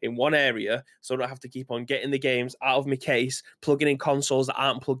in one area, so I don't have to keep on getting the games out of my case, plugging in consoles that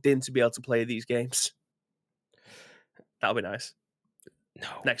aren't plugged in to be able to play these games. That'll be nice. No.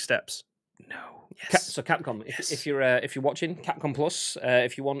 Next steps. No. Yes. So Capcom, if you're watching Capcom Plus,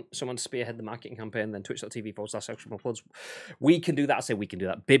 if you want someone to spearhead the marketing campaign, then twitch.tv/Plus. We can do that. I say we can do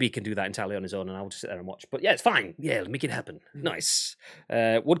that. Bibby can do that entirely on his own, and I'll just sit there and watch. But yeah, it's fine. Yeah, make it happen. Nice.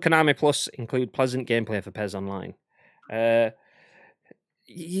 Would Konami Plus include pleasant gameplay for PES Online?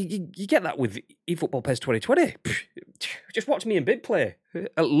 You get that with eFootball PES 2020. Just watch me and Bib play.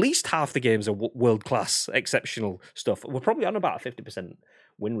 At least half the games are world-class, exceptional stuff. We're probably on about a 50%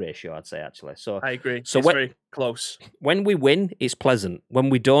 win ratio, I'd say, actually. So I agree. So it's very close. When we win, it's pleasant. When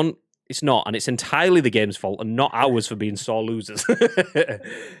we don't, it's not. And it's entirely the game's fault and not ours for being sore losers.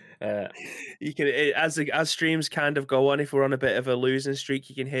 You can, as streams kind of go on, if we're on a bit of a losing streak,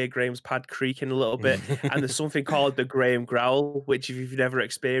 you can hear Graham's pad creaking a little bit. And there's something called the Graham Growl, which if you've never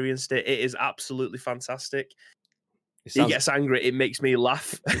experienced it, it is absolutely fantastic. He gets angry, it makes me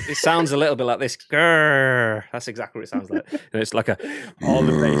laugh. It sounds a little bit like this. Grrr. That's exactly what it sounds like. And it's like a all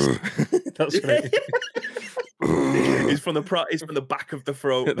the bass. That's right. It's from the back of the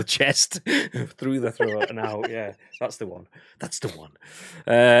throat, the chest, through the throat, and out. Yeah, that's the one. That's the one.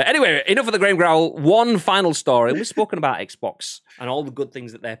 Anyway, enough of the Graham Growl. One final story. We've spoken about Xbox and all the good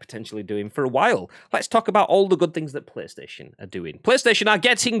things that they're potentially doing for a while. Let's talk about all the good things that PlayStation are doing. PlayStation are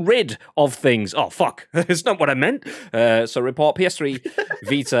getting rid of things. Oh, fuck. It's not what I meant. So report PS3,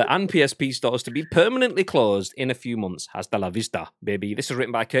 Vita, and PSP stores to be permanently closed in a few months. Hasta la vista, baby. This is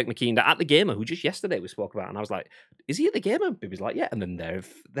written by Kirk McKean at The Gamer, who just yesterday we spoke about, and I was like, is he at The Gamer? Baby's like, yeah. And then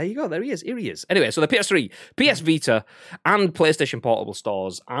there you go. There he is. Here he is. Anyway, so the PS3, PS Vita, and PlayStation Portable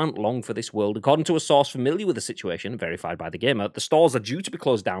stores aren't long for this world. According to a source familiar with the situation, verified by The Gamer, the stores are due to be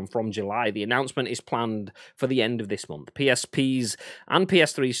closed down from July. The announcement is planned for the end of this month. PSP's and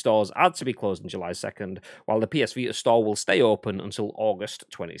PS3 stores are to be closed on July 2nd, while the PS Vita store will stay open until August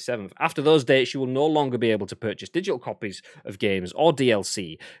 27th. After those dates, you will no longer be able to purchase digital copies of games or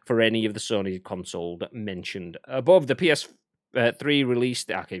DLC for any of the Sony console mentioned above. The PS3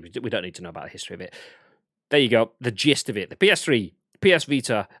 released... Okay, we don't need to know about the history of it. There you go. The gist of it. The PS3, PS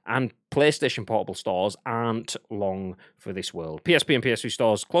Vita, and PlayStation Portable stores aren't long for this world. PSP and PS3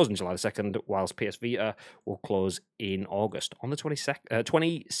 stores close on July the 2nd, whilst PS Vita will close in August on the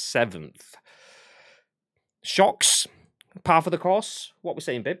 27th. Shocks? Par for the course? What we're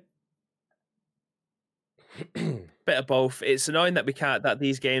saying, Bib? Bit of both. It's annoying that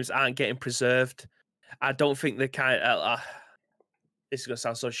these games aren't getting preserved. I don't think they this is going to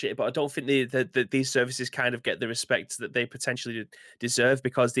sound so shitty, but I don't think these services kind of get the respect that they potentially deserve,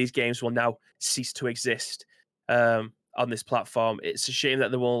 because these games will now cease to exist on this platform. It's a shame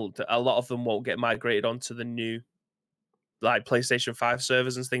that a lot of them won't get migrated onto the new like PlayStation 5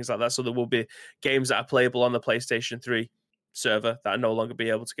 servers and things like that. So there will be games that are playable on the PlayStation 3 server that are no longer be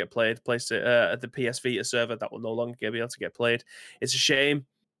able to get played. The PS Vita server that will no longer be able to get played. It's a shame,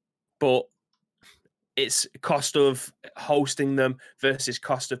 but it's cost of hosting them versus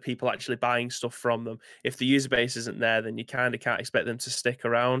cost of people actually buying stuff from them. If the user base isn't there, then you kind of can't expect them to stick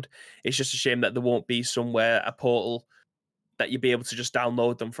around. It's just a shame that there won't be somewhere, a portal that you'd be able to just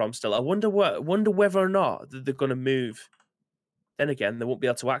download them from still. I wonder whether or not they're going to move. Then again, they won't be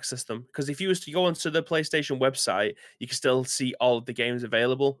able to access them, because if you was to go onto the PlayStation website, you can still see all of the games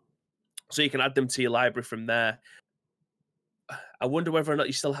available. So you can add them to your library from there. I wonder whether or not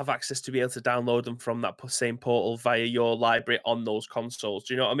you still have access to be able to download them from that same portal via your library on those consoles.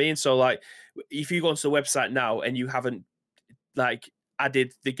 Do you know what I mean? So, like, if you go onto the website now and you haven't like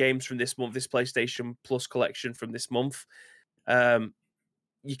added the games from this month, this PlayStation Plus collection from this month,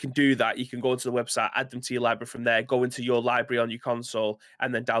 you can do that. You can go onto the website, add them to your library from there, go into your library on your console,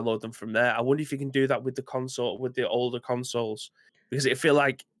 and then download them from there. I wonder if you can do that with the older consoles, because it feel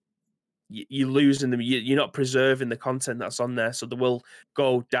like you're losing them. You're not preserving the content that's on there, so they will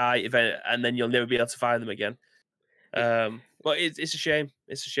go die event, and then you'll never be able to find them again. But it's a shame.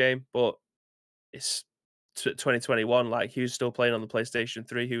 It's a shame, but it's 2021. Like, who's still playing on the PlayStation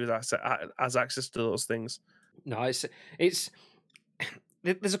 3? Who has access to those things? No, it's.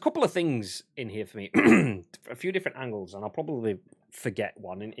 There's a couple of things in here for me, a few different angles, and I'll probably forget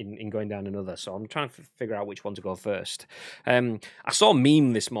one in going down another. So I'm trying to figure out which one to go first. I saw a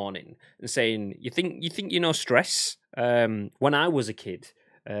meme this morning and saying, "You think you know stress?" When I was a kid,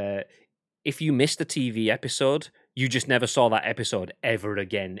 if you missed a TV episode, you just never saw that episode ever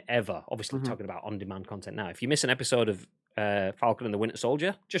again, ever. Obviously, talking about on-demand content now. If you miss an episode of Falcon and the Winter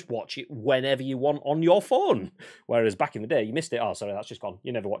Soldier, just watch it whenever you want on your phone. Whereas back in the day, you missed it. Oh, sorry, that's just gone.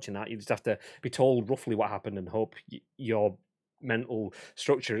 You're never watching that. You just have to be told roughly what happened and hope your mental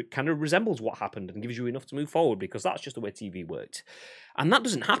structure kind of resembles what happened and gives you enough to move forward, because that's just the way TV worked. And that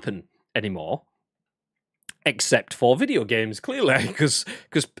doesn't happen anymore. Except for video games, clearly, because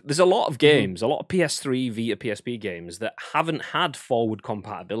there's a lot of games, a lot of PS3, Vita, PSP games that haven't had forward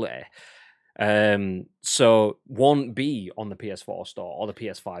compatibility. So won't be on the PS4 store or the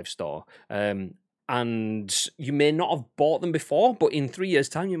PS5 store. And you may not have bought them before, but in 3 years'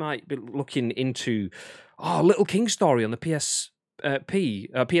 time, you might be looking into, Little King Story on the PS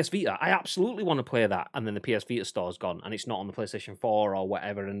Vita. I absolutely want to play that, and then the PS Vita store's gone, and it's not on the PlayStation 4 or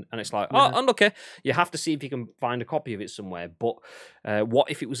whatever, and it's like, and okay, you have to see if you can find a copy of it somewhere. But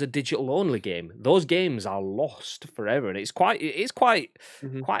what if it was a digital only game? Those games are lost forever, and it's quite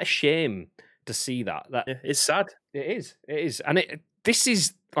a shame to see that. It's sad. It is, and this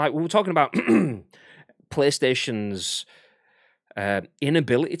is like we were talking about PlayStation's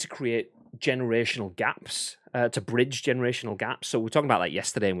inability to create generational gaps, to bridge generational gaps. So we were talking about that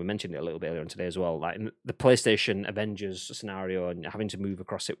yesterday, and we mentioned it a little bit earlier on today as well, like in the PlayStation Avengers scenario and having to move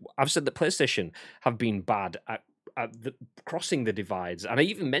across it. I've said that PlayStation have been bad at crossing the divides, and I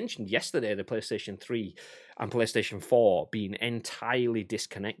even mentioned yesterday the PlayStation 3 and PlayStation 4 being entirely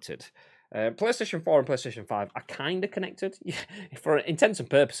disconnected. PlayStation 4 and PlayStation 5 are kind of connected. For intents and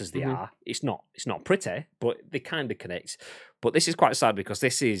purposes, they are. It's not pretty, but they kind of connect. But this is quite sad, because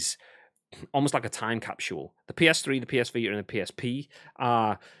this is almost like a time capsule. The PS3, the PS Vita, and the PSP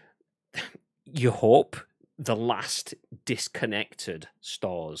are, you hope, the last disconnected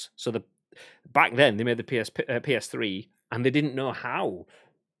stores. So back then, they made the PS3, and they didn't know how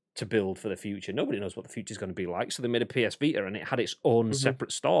to build for the future. Nobody knows what the future is going to be like. So they made a PS Vita, and it had its own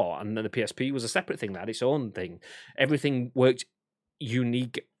separate store. And then the PSP was a separate thing that had its own thing. Everything worked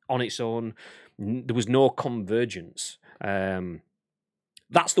unique on its own. There was no convergence.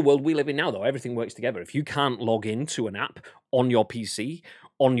 That's the world we live in now, though. Everything works together. If you can't log into an app on your PC,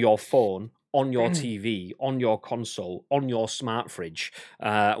 on your phone, on your TV, on your console, on your smart fridge,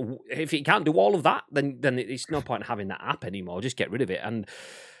 if you can't do all of that, then it's no point in having that app anymore. Just get rid of it. And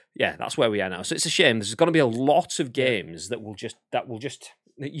yeah, that's where we are now. So it's a shame. There's going to be a lot of games that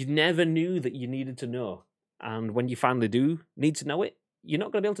you never knew that you needed to know. And when you finally do need to know it, you're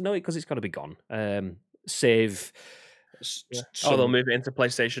not going to be able to know it because it's got to be gone. Save. They'll move it into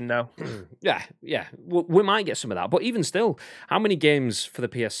PlayStation now. yeah. We might get some of that, but even still, how many games for the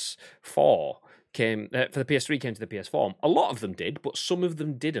PS4 came for the PS3 came to the PS4? A lot of them did, but some of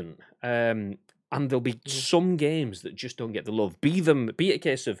them didn't. And there'll be some games that just don't get the love. Be it a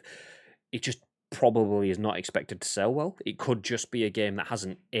case of it just probably is not expected to sell well. It could just be a game that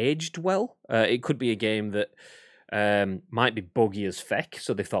hasn't aged well. It could be a game that might be buggy as feck.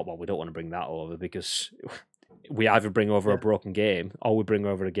 So they thought, well, we don't want to bring that over because we either bring over a broken game or we bring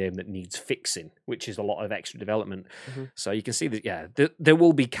over a game that needs fixing, which is a lot of extra development. So you can see that, there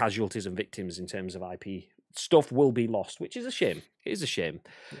will be casualties and victims in terms of IP. Stuff will be lost, which is a shame. It is a shame.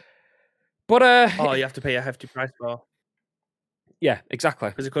 But you have to pay a hefty price for. Yeah, exactly.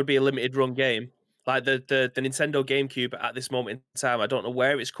 Because it could be a limited run game. Like the Nintendo GameCube at this moment in time, I don't know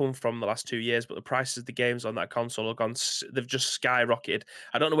where it's come from the last 2 years, but the prices of the games on that console have gone, they've just skyrocketed.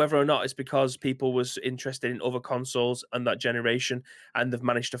 I don't know whether or not it's because people was interested in other consoles and that generation, and they've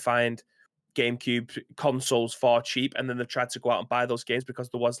managed to find GameCube consoles for cheap, and then they've tried to go out and buy those games because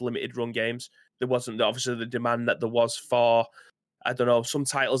there was limited run games. There wasn't obviously the demand that there was for, I don't know, some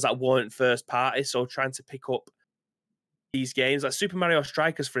titles that weren't first party, so trying to pick up these games, like Super Mario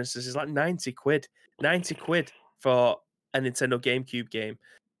Strikers, for instance, is like 90 quid. 90 quid for a Nintendo GameCube game.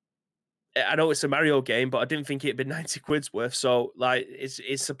 I know it's a Mario game, but I didn't think it'd be 90 quid's worth. So, like,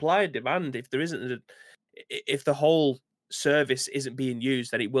 it's supply and demand. If there isn't, if the whole service isn't being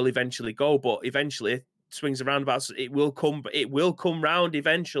used, then it will eventually go. But eventually, it swings around about. It will come. It will come round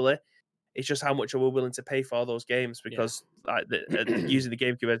eventually. It's just how much are we willing to pay for those games? Because, like, using the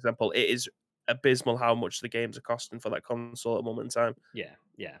GameCube example, it is abysmal how much the games are costing for that console at the moment in time.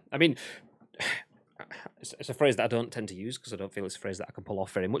 Yeah. I mean, it's a phrase that I don't tend to use because I don't feel it's a phrase that I can pull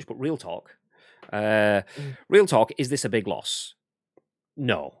off very much. But real talk, is this a big loss?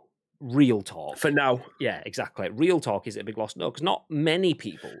 No. Real talk. For now. Yeah, exactly. Real talk, is it a big loss? No, because not many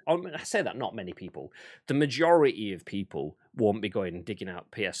people, I say that, not many people, the majority of people won't be going and digging out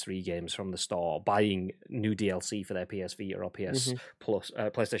PS3 games from the store, buying new DLC for their PS Vita or PS Plus,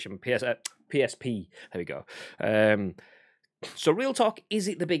 PlayStation, PSP. There we go. So real talk, is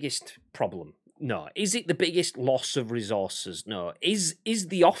it the biggest problem? No. Is it the biggest loss of resources? No. Is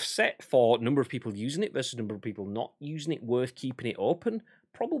the offset for number of people using it versus number of people not using it worth keeping it open?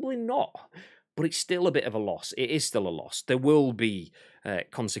 Probably not. But it's still a bit of a loss. It is still a loss. There will be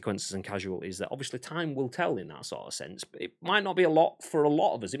consequences and casualties that obviously time will tell in that sort of sense. But it might not be a lot for a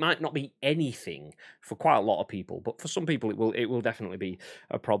lot of us. It might not be anything for quite a lot of people. But for some people, it will definitely be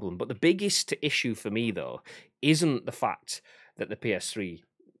a problem. But the biggest issue for me, though, isn't the fact that the PS3,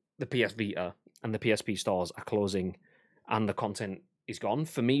 the PS Vita, and the PSP stores are closing and the content is gone.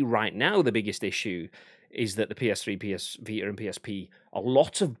 For me right now, the biggest issue is that the PS3, PS Vita, and PSP, a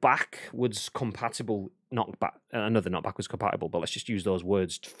lot of backwards compatible, not backwards compatible, but let's just use those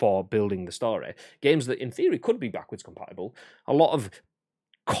words for building the story. Games that in theory could be backwards compatible, a lot of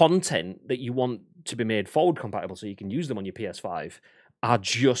content that you want to be made forward compatible so you can use them on your PS5 are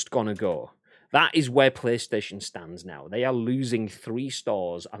just going to go. That is where PlayStation stands now. They are losing 3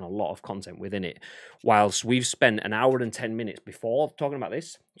 stores and a lot of content within it. Whilst we've spent an hour and 10 minutes before talking about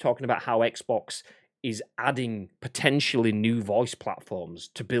this, talking about how Xbox is adding potentially new voice platforms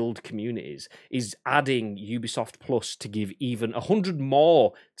to build communities, is adding Ubisoft Plus to give even 100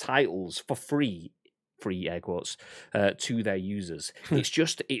 more titles for free air quotes, to their users. It's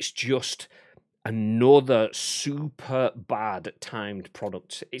just another super bad timed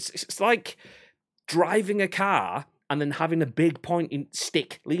product. It's like driving a car and then having a big pointing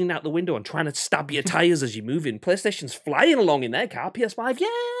stick leaning out the window and trying to stab your tires as you move in. PlayStation's flying along in their car. PS5,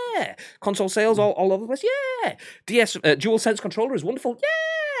 yeah. Console sales all over the place, yeah. DS DualSense controller is wonderful,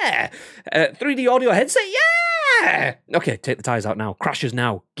 yeah. 3D audio headset, yeah. Okay, take the tires out now. Crashes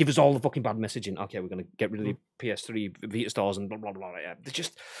now. Give us all the fucking bad messaging. Okay, we're gonna get rid of the PS3 Vita stores and blah blah blah. Yeah,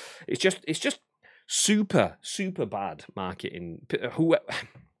 it's just super bad marketing.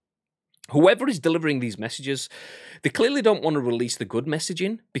 Whoever is delivering these messages, they clearly don't want to release the good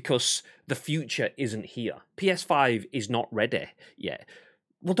messaging because the future isn't here. PS5 is not ready yet.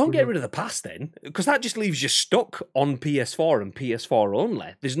 Well, don't get rid of the past then, because that just leaves you stuck on PS4 and PS4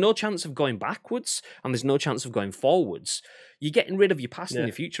 only. There's no chance of going backwards, and there's no chance of going forwards. You're getting rid of your past and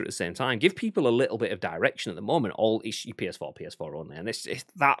your future at the same time. Give people a little bit of direction at the moment. All issue PS4 only, and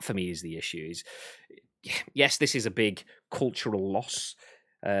that for me is the issue. Yes, this is a big cultural loss.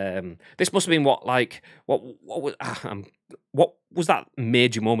 This must have been what was that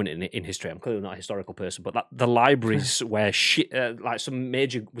major moment in history? I'm clearly not a historical person, but that the libraries where like some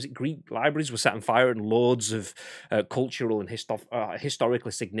major, was it Greek libraries, were set on fire and loads of cultural and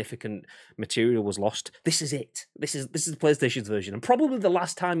historically significant material was lost. This is it. This is the PlayStation's version, and probably the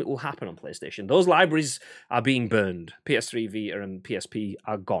last time it will happen on PlayStation. Those libraries are being burned. PS3, Vita, and PSP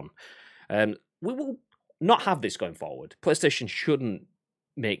are gone. We will not have this going forward. PlayStation shouldn't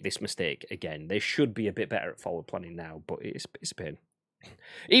make this mistake again. They should be a bit better at forward planning now, but it's a pain.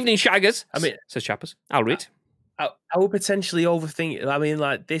 Evening Shaggers, says Chappers. I'll read. I would potentially overthink it. I mean,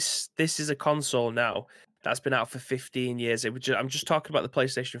 like this is a console now that's been out for 15 years. I'm just talking about the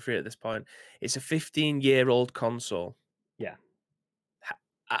PlayStation 3 at this point. It's a 15-year-old console. Yeah.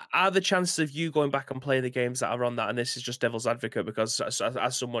 Are the chances of you going back and playing the games that are on that, and this is just devil's advocate, because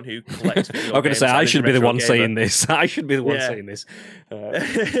as someone who collects I'm going to say, I should be the one saying this. I should be the one saying this.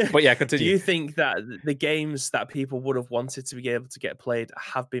 But yeah, continue. Do you think that the games that people would have wanted to be able to get played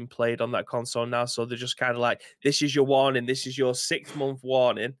have been played on that console now? So they're just kind of like, this is your warning. This is your 6-month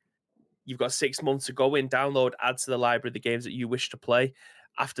warning. You've got 6 months to go in, download, add to the library the games that you wish to play.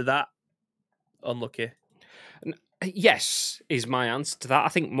 After that, unlucky. Yes, is my answer to that. I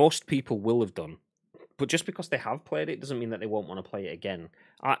think most people will have done. But just because they have played it doesn't mean that they won't want to play it again.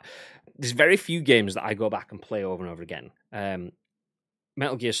 There's very few games that I go back and play over and over again.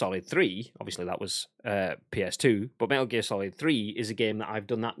 Metal Gear Solid 3, obviously that was PS2, but Metal Gear Solid 3 is a game that I've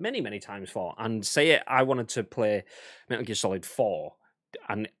done that many, many times for. And say I wanted to play Metal Gear Solid 4,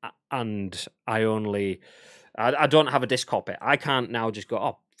 and I don't have a disc copy. I can't now just go,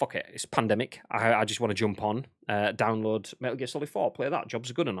 oh, fuck it, it's pandemic. I just want to jump on, download Metal Gear Solid 4, play that.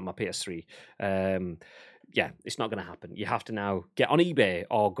 Jobs are good on my PS3. Yeah, it's not going to happen. You have to now get on eBay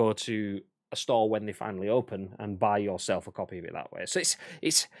or go to a store when they finally open and buy yourself a copy of it that way. So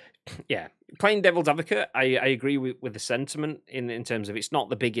it's yeah, playing devil's advocate, I agree with the sentiment in terms of it's not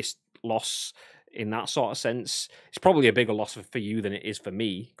the biggest loss in that sort of sense. It's probably a bigger loss for you than it is for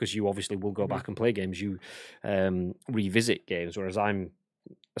me, because you obviously will go back and play games. You revisit games, whereas I'm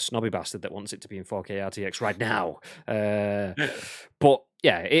a snobby bastard that wants it to be in 4K RTX right now. But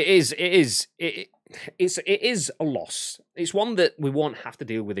yeah, it is a loss. It's one that we won't have to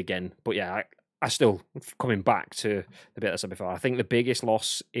deal with again. But yeah, I still, coming back to the bit I said before, I think the biggest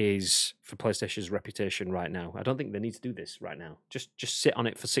loss is for PlayStation's reputation right now. I don't think they need to do this right now. Just sit on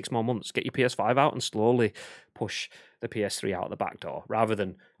it for 6 more months, get your PS5 out, and slowly push the PS3 out the back door, rather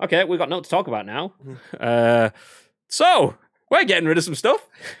than, okay, we've got nothing to talk about now. So we're getting rid of some stuff.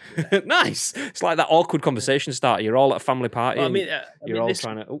 Nice. It's like that awkward conversation starter. You're all at a family party. Well, you're all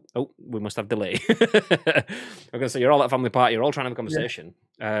trying to. Oh, we must have delay. I'm gonna say you're all at a family party. You're all trying to have a conversation,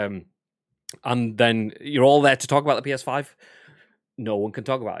 and then you're all there to talk about the PS5. No one can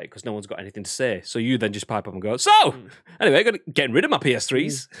talk about it because no one's got anything to say. So you then just pipe up and go, so, anyway, getting rid of my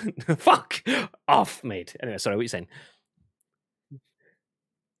PS3s. Fuck off, mate. Anyway, sorry, what are you saying?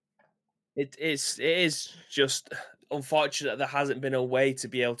 It is just unfortunate there hasn't been a way to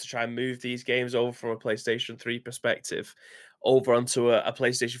be able to try and move these games over from a PlayStation 3 perspective over onto a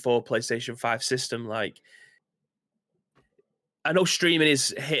PlayStation 4, PlayStation 5 system. Like, I know streaming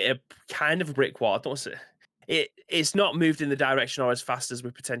is hit a kind of a brick wall. I don't say it's not moved in the direction or as fast as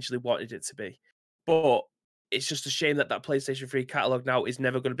we potentially wanted it to be, but it's just a shame that that PlayStation 3 catalog now is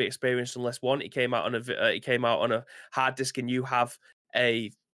never going to be experienced unless one, it came out on a hard disk and you have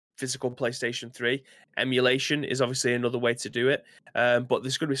a physical PlayStation 3. Emulation is obviously another way to do it, but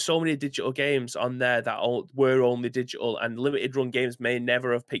there's going to be so many digital games on there that were only digital, and limited run games may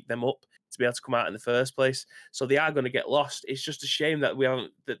never have picked them up to be able to come out in the first place. So they are going to get lost. It's just a shame that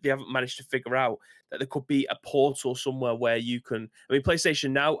they haven't managed to figure out that there could be a portal somewhere where you can. I mean,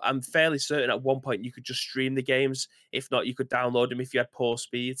 PlayStation Now, I'm fairly certain at one point you could just stream the games. If not, you could download them if you had poor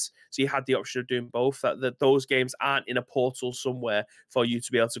speeds. So you had the option of doing both. That those games aren't in a portal somewhere for you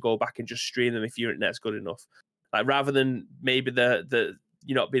to be able to go back and just stream them if your internet's good enough. Like, rather than maybe the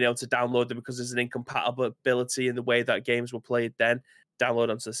you're not being able to download them because there's an incompatibility in the way that games were played then,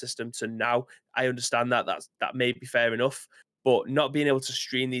 download onto the system, to now. I understand that that may be fair enough, but not being able to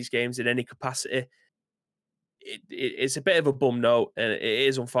stream these games in any capacity, it's a bit of a bum note, and it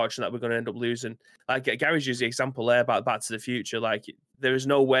is unfortunate that we're going to end up losing. Like Gary's used the example there about Back to the Future. Like, there is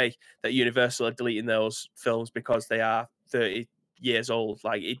no way that Universal are deleting those films because they are 30 years old.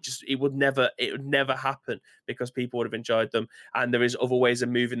 Like, it would never happen, because people would have enjoyed them, and there is other ways of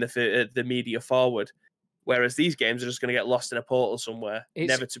moving the media forward. Whereas these games are just going to get lost in a portal somewhere,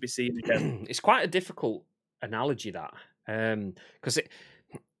 never to be seen again. It's quite a difficult analogy, that, because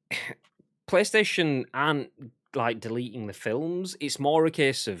PlayStation aren't like deleting the films. It's more a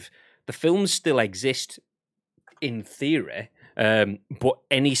case of the films still exist in theory, but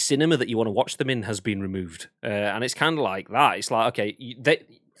any cinema that you want to watch them in has been removed. And it's kind of like that. It's like, okay,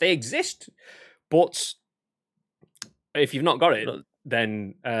 they exist, but if you've not got it,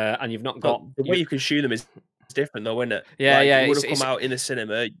 then and you've not got the way you consume them is different, though, isn't it? Yeah, like, yeah. It would have come out in the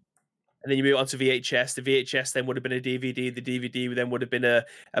cinema, and then you move on to VHS. The VHS then would have been a DVD. The DVD then would have been a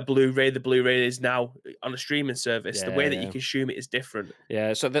Blu-ray. The Blu-ray is now on a streaming service. Yeah, the way that you consume it is different.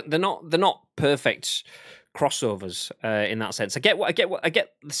 Yeah, so they're not perfect crossovers in that sense. I get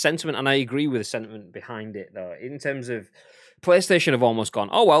the sentiment, and I agree with the sentiment behind it, though. In terms of PlayStation have almost gone,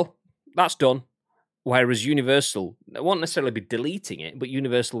 oh well, that's done. Whereas Universal, they won't necessarily be deleting it, but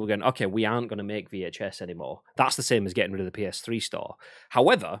Universal were going, okay, we aren't going to make VHS anymore. That's the same as getting rid of the PS3 store.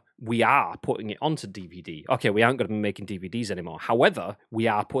 However, we are putting it onto DVD. Okay, we aren't going to be making DVDs anymore. However, we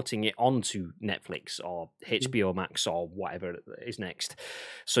are putting it onto Netflix or HBO Max or whatever is next.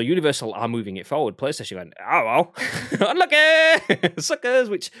 So Universal are moving it forward. PlayStation went, oh well, unlucky, suckers,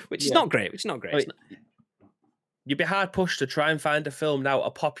 which is not great. Which is not great. I mean, you'd be hard pushed to try and find a film now, a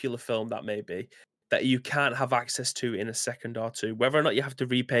popular film that may be, that you can't have access to in a second or two, whether or not you have to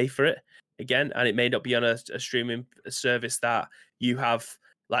repay for it again, and it may not be on a streaming service that you have,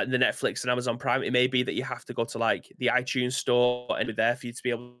 like the Netflix and Amazon Prime. It may be that you have to go to like the iTunes store and be there for you to be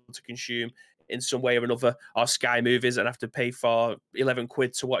able to consume in some way or another, or Sky Movies, and have to pay for 11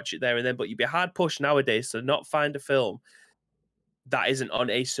 quid to watch it there and then. But you'd be hard pushed nowadays to not find a film that isn't on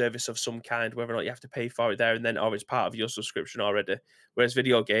a service of some kind, whether or not you have to pay for it there and then, or it's part of your subscription already. Whereas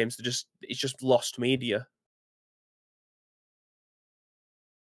video games, it's just lost media.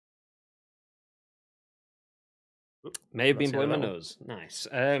 May have been blowing my nose. Nice.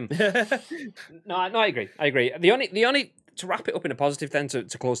 No, I agree. The only to wrap it up in a positive, then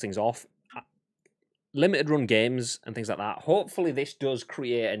to close things off, limited run games and things like that. Hopefully, this does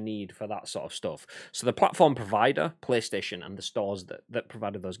create a need for that sort of stuff. So the platform provider, PlayStation, and the stores that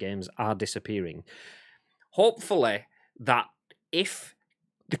provided those games are disappearing. Hopefully, that if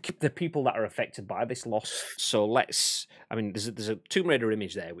the people that are affected by this loss, so there's a Tomb Raider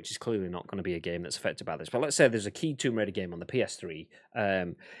image there, which is clearly not going to be a game that's affected by this. But let's say there's a key Tomb Raider game on the PS3,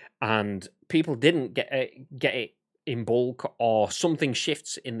 and people didn't get it in bulk, or something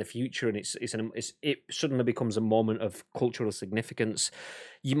shifts in the future and it suddenly becomes a moment of cultural significance,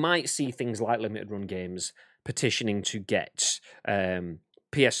 you might see things like limited run games petitioning to get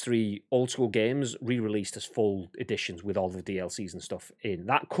PS3 old school games re-released as full editions with all the DLCs and stuff in.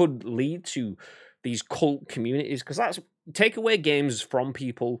 That could lead to these cult communities, because that's take away games from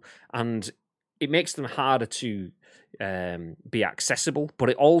people and it makes them harder to be accessible, but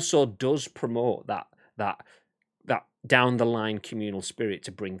it also does promote that down the line communal spirit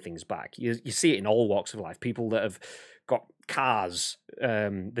to bring things back. You see it in all walks of life. People that have got cars,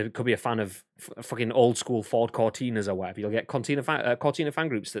 there could be a fan of fucking old school Ford Cortinas or whatever. You'll get Cortina fan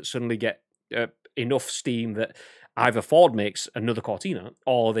groups that suddenly get enough steam that either Ford makes another Cortina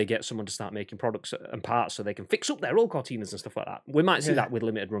or they get someone to start making products and parts so they can fix up their old Cortinas and stuff like that. We might see that with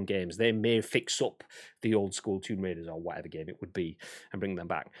limited run games. They may fix up the old school Tomb Raiders or whatever game it would be and bring them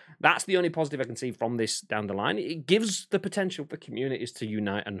back. That's the only positive I can see from this down the line. It gives the potential for communities to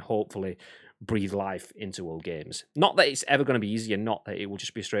unite and hopefully breathe life into old games. Not that it's ever going to be easy, and not that it will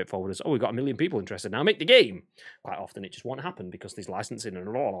just be straightforward as, oh, we've got 1 million people interested, now make the game. Quite often it just won't happen because there's licensing and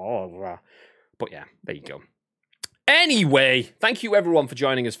blah, blah, blah. But yeah, there you go. Anyway, thank you everyone for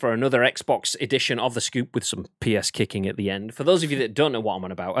joining us for another Xbox edition of The Scoop with some PS kicking at the end. For those of you that don't know what I'm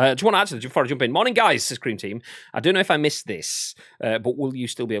on about, do you want to answer before I jump in? Morning, guys, says Cream Team. I don't know if I missed this, but will you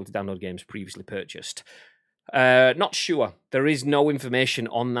still be able to download games previously purchased? Not sure. There is no information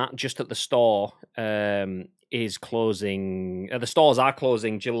on that, just that the store is closing. The stores are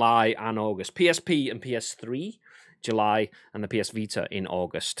closing July and August. PSP and PS3, July, and the PS Vita in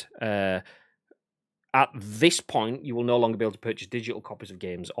August. At this point, you will no longer be able to purchase digital copies of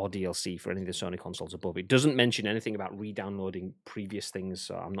games or DLC for any of the Sony consoles above. It doesn't mention anything about re-downloading previous things,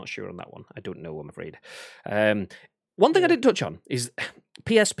 so I'm not sure on that one. I don't know, I'm afraid. One thing I didn't touch on is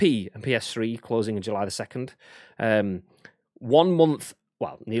PSP and PS3 closing on July the 2nd. 1 month,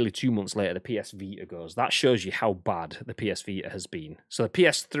 well, nearly 2 months later, the PS Vita goes. That shows you how bad the PS Vita has been. So the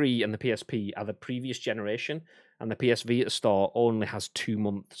PS3 and the PSP are the previous generation, and the PS Vita store only has 2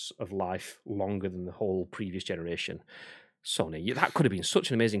 months of life longer than the whole previous generation. Sony, that could have been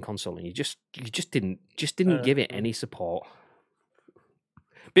such an amazing console, and you just didn't give it any support.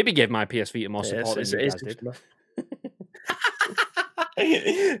 Bibby gave my PS Vita more support than you guys did.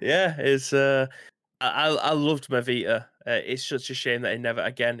 Yeah, it's I loved my Vita. It's such a shame that it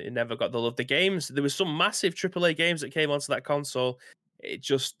never got the love. The games, there was some massive AAA games that came onto that console. It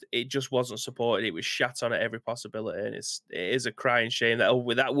just wasn't supported. It was shat on at every possibility, and it is a crying shame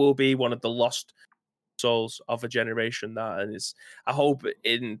that that will be one of the lost souls of a generation. I hope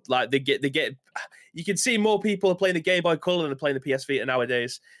in like they get you can see more people are playing the Game Boy Color than playing the PS Vita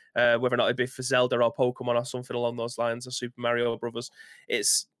nowadays. Whether or not it be for Zelda or Pokemon or something along those lines, or Super Mario Brothers,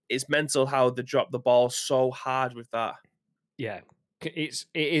 it's mental how they drop the ball so hard with that. Yeah, it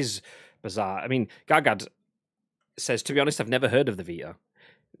is bizarre. I mean, Gargad says, to be honest, I've never heard of the Vita.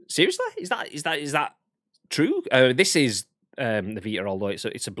 Seriously, is that true? This is the Vita, although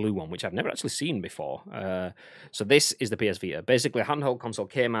it's a blue one, which I've never actually seen before. So this is the PS Vita. Basically, a handheld console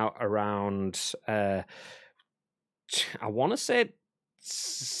came out around, I want to say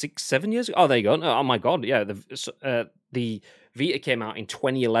 6-7 years ago. Oh, there you go. Oh my god, yeah. The Vita came out in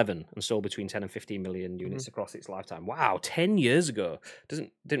 2011 and sold between 10 and 15 million units across its lifetime. Wow, 10 years ago.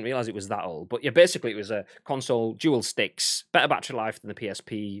 Didn't realize it was that old. But yeah, basically it was a console, dual sticks, better battery life than the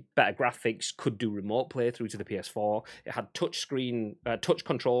PSP, better graphics, could do remote play through to the PS4. It had touch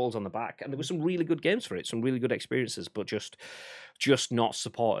controls on the back, and there were some really good games for it, some really good experiences, but just not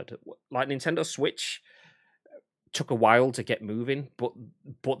supported. Like Nintendo Switch took a while to get moving, but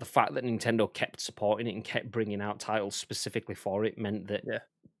the fact that Nintendo kept supporting it and kept bringing out titles specifically for it meant that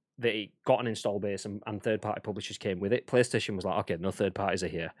they got an install base, and third-party publishers came with it. PlayStation was like, okay, no third parties are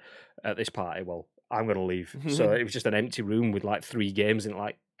here at this party. Well, I'm going to leave. So it was just an empty room with like 3 games in it,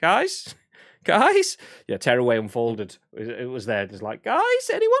 like, guys? Yeah, Tearaway Unfolded. It was there. Just like, guys,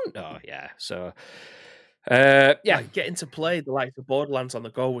 anyone? Oh, yeah. So... like getting to play the likes of Borderlands on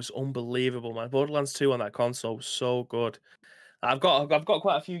the go was unbelievable, man. Borderlands 2 on that console was so good. I've got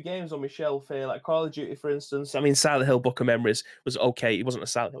quite a few games on my shelf here, like Call of Duty, for instance. I mean, Silent Hill Book of Memories was okay. It wasn't a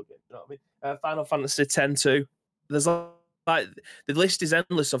Silent Hill game, you know what I mean? Final Fantasy X 2. There's like the list is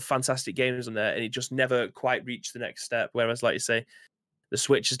endless of fantastic games on there, and it just never quite reached the next step. Whereas, like you say, the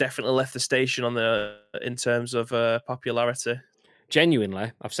Switch has definitely left the station in terms of popularity.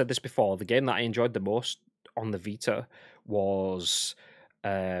 Genuinely, I've said this before, the game that I enjoyed the most on the Vita was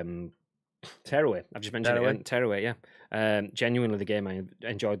Tearaway. I've just mentioned it. Tearaway, yeah. Genuinely the game I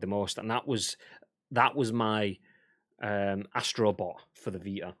enjoyed the most, and that was my Astrobot for the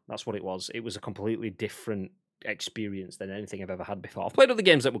Vita. That's what it was. It was a completely different experience than anything I've ever had before. I've played other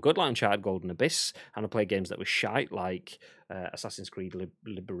games that were good, like Uncharted Golden Abyss, and I played games that were shite, like Assassin's Creed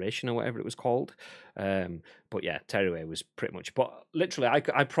Liberation or whatever it was called. But yeah, Tearaway was pretty much. But literally,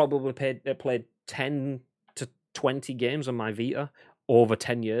 I probably played 10 to 20 games on my Vita over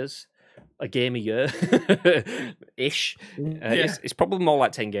 10 years. A game a year ish. It's probably more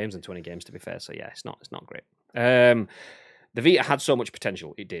like 10 games than 20 games, to be fair. So yeah, it's not great. The Vita had so much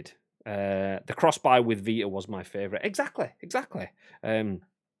potential. It did. The cross-buy with Vita was my favourite. Exactly.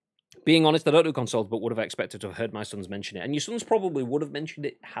 Being honest, I don't do consoles, but would have expected to have heard my sons mention it. And your sons probably would have mentioned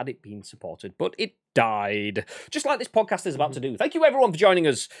it had it been supported, but it died. Just like this podcast is about to do. Thank you, everyone, for joining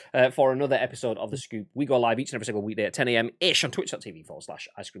us for another episode of The Scoop. We go live each and every single weekday at 10 a.m-ish on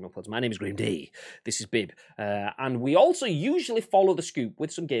twitch.tv/Ice Cream Uploads. My name is Graham D. This is Bib. And we also usually follow The Scoop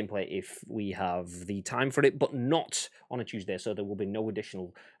with some gameplay if we have the time for it, but not on a Tuesday, so there will be no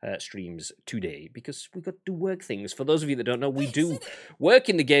additional streams today because we've got to work things. For those of you that don't know, we do work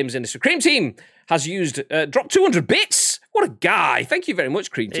in the games industry. Cream Team has dropped 200 bits. What a guy. Thank you very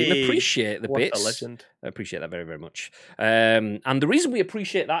much, Cream Team. Hey, appreciate the bits. A legend. I appreciate that very, very much. And the reason we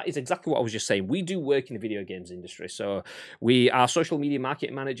appreciate that is exactly what I was just saying. We do work in the video games industry. So we are social media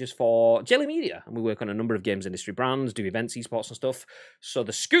marketing managers for Jelly Media, and we work on a number of games industry brands, do events, esports and stuff. So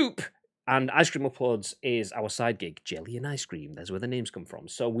The Scoop and Ice Cream Uploads is our side gig. Jelly and Ice Cream, that's where the names come from.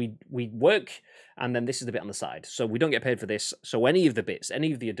 So we work, and then this is the bit on the side. So we don't get paid for this. So any of the bits,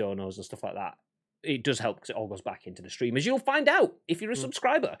 any of the Adornos and stuff like that, it does help because it all goes back into the stream. As you'll find out, if you're a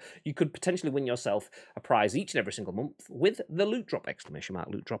subscriber, you could potentially win yourself a prize each and every single month with the loot drop, !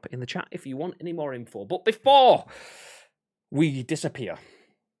 Loot drop in the chat if you want any more info. But before we disappear,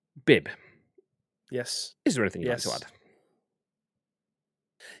 Bib. Yes. Is there anything you'd like to add?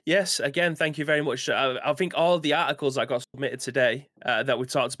 Yes, again, thank you very much. I think all the articles that got submitted today that we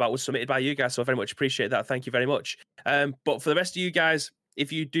talked about was submitted by you guys, so I very much appreciate that. Thank you very much. But for the rest of you guys, if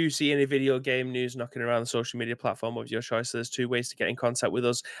you do see any video game news knocking around the social media platform of your choice, there's two ways to get in contact with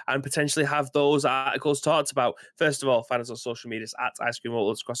us and potentially have those articles talked about. First of all, find us on social medias at Ice Cream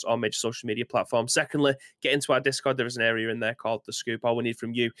Uploads across all major social media platforms. Secondly, get into our Discord. There is an area in there called The Scoop. All we need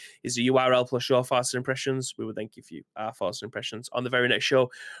from you is the URL plus your thoughts and impressions. We will then give you our thoughts and impressions on the very next show,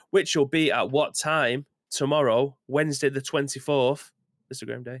 which will be at what time? Tomorrow, Wednesday the 24th, Mr.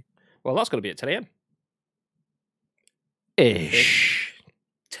 Graham Day. Well, that's going to be at 10 a.m. Ish.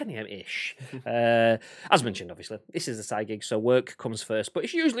 10 a.m-ish. As mentioned, obviously, this is a side gig, so work comes first, but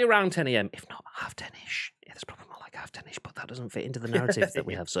it's usually around 10 a.m, if not half 10-ish. Yeah, there's probably more like half 10-ish, but that doesn't fit into the narrative that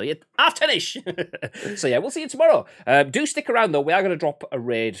we have, so yeah, half 10-ish. So yeah, we'll see you tomorrow. Do stick around, though. We are going to drop a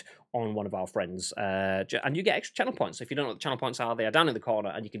raid on one of our friends, and you get extra channel points. So if you don't know what the channel points are, they are down in the corner,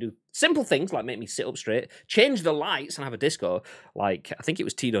 and you can do simple things like make me sit up straight, change the lights, and have a disco, like I think it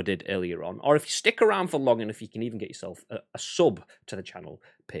was Tino did earlier on. Or if you stick around for long enough, you can even get yourself a sub to the channel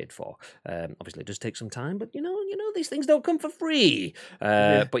paid for. Obviously, it does take some time, but you know, these things don't come for free.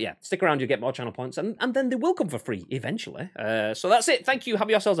 But yeah, stick around, you get more channel points, and then they will come for free eventually. So that's it. Thank you. Have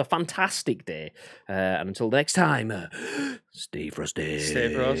yourselves a fantastic day, and until next time, stay frosty.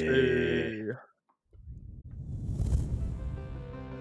 Stay frosty.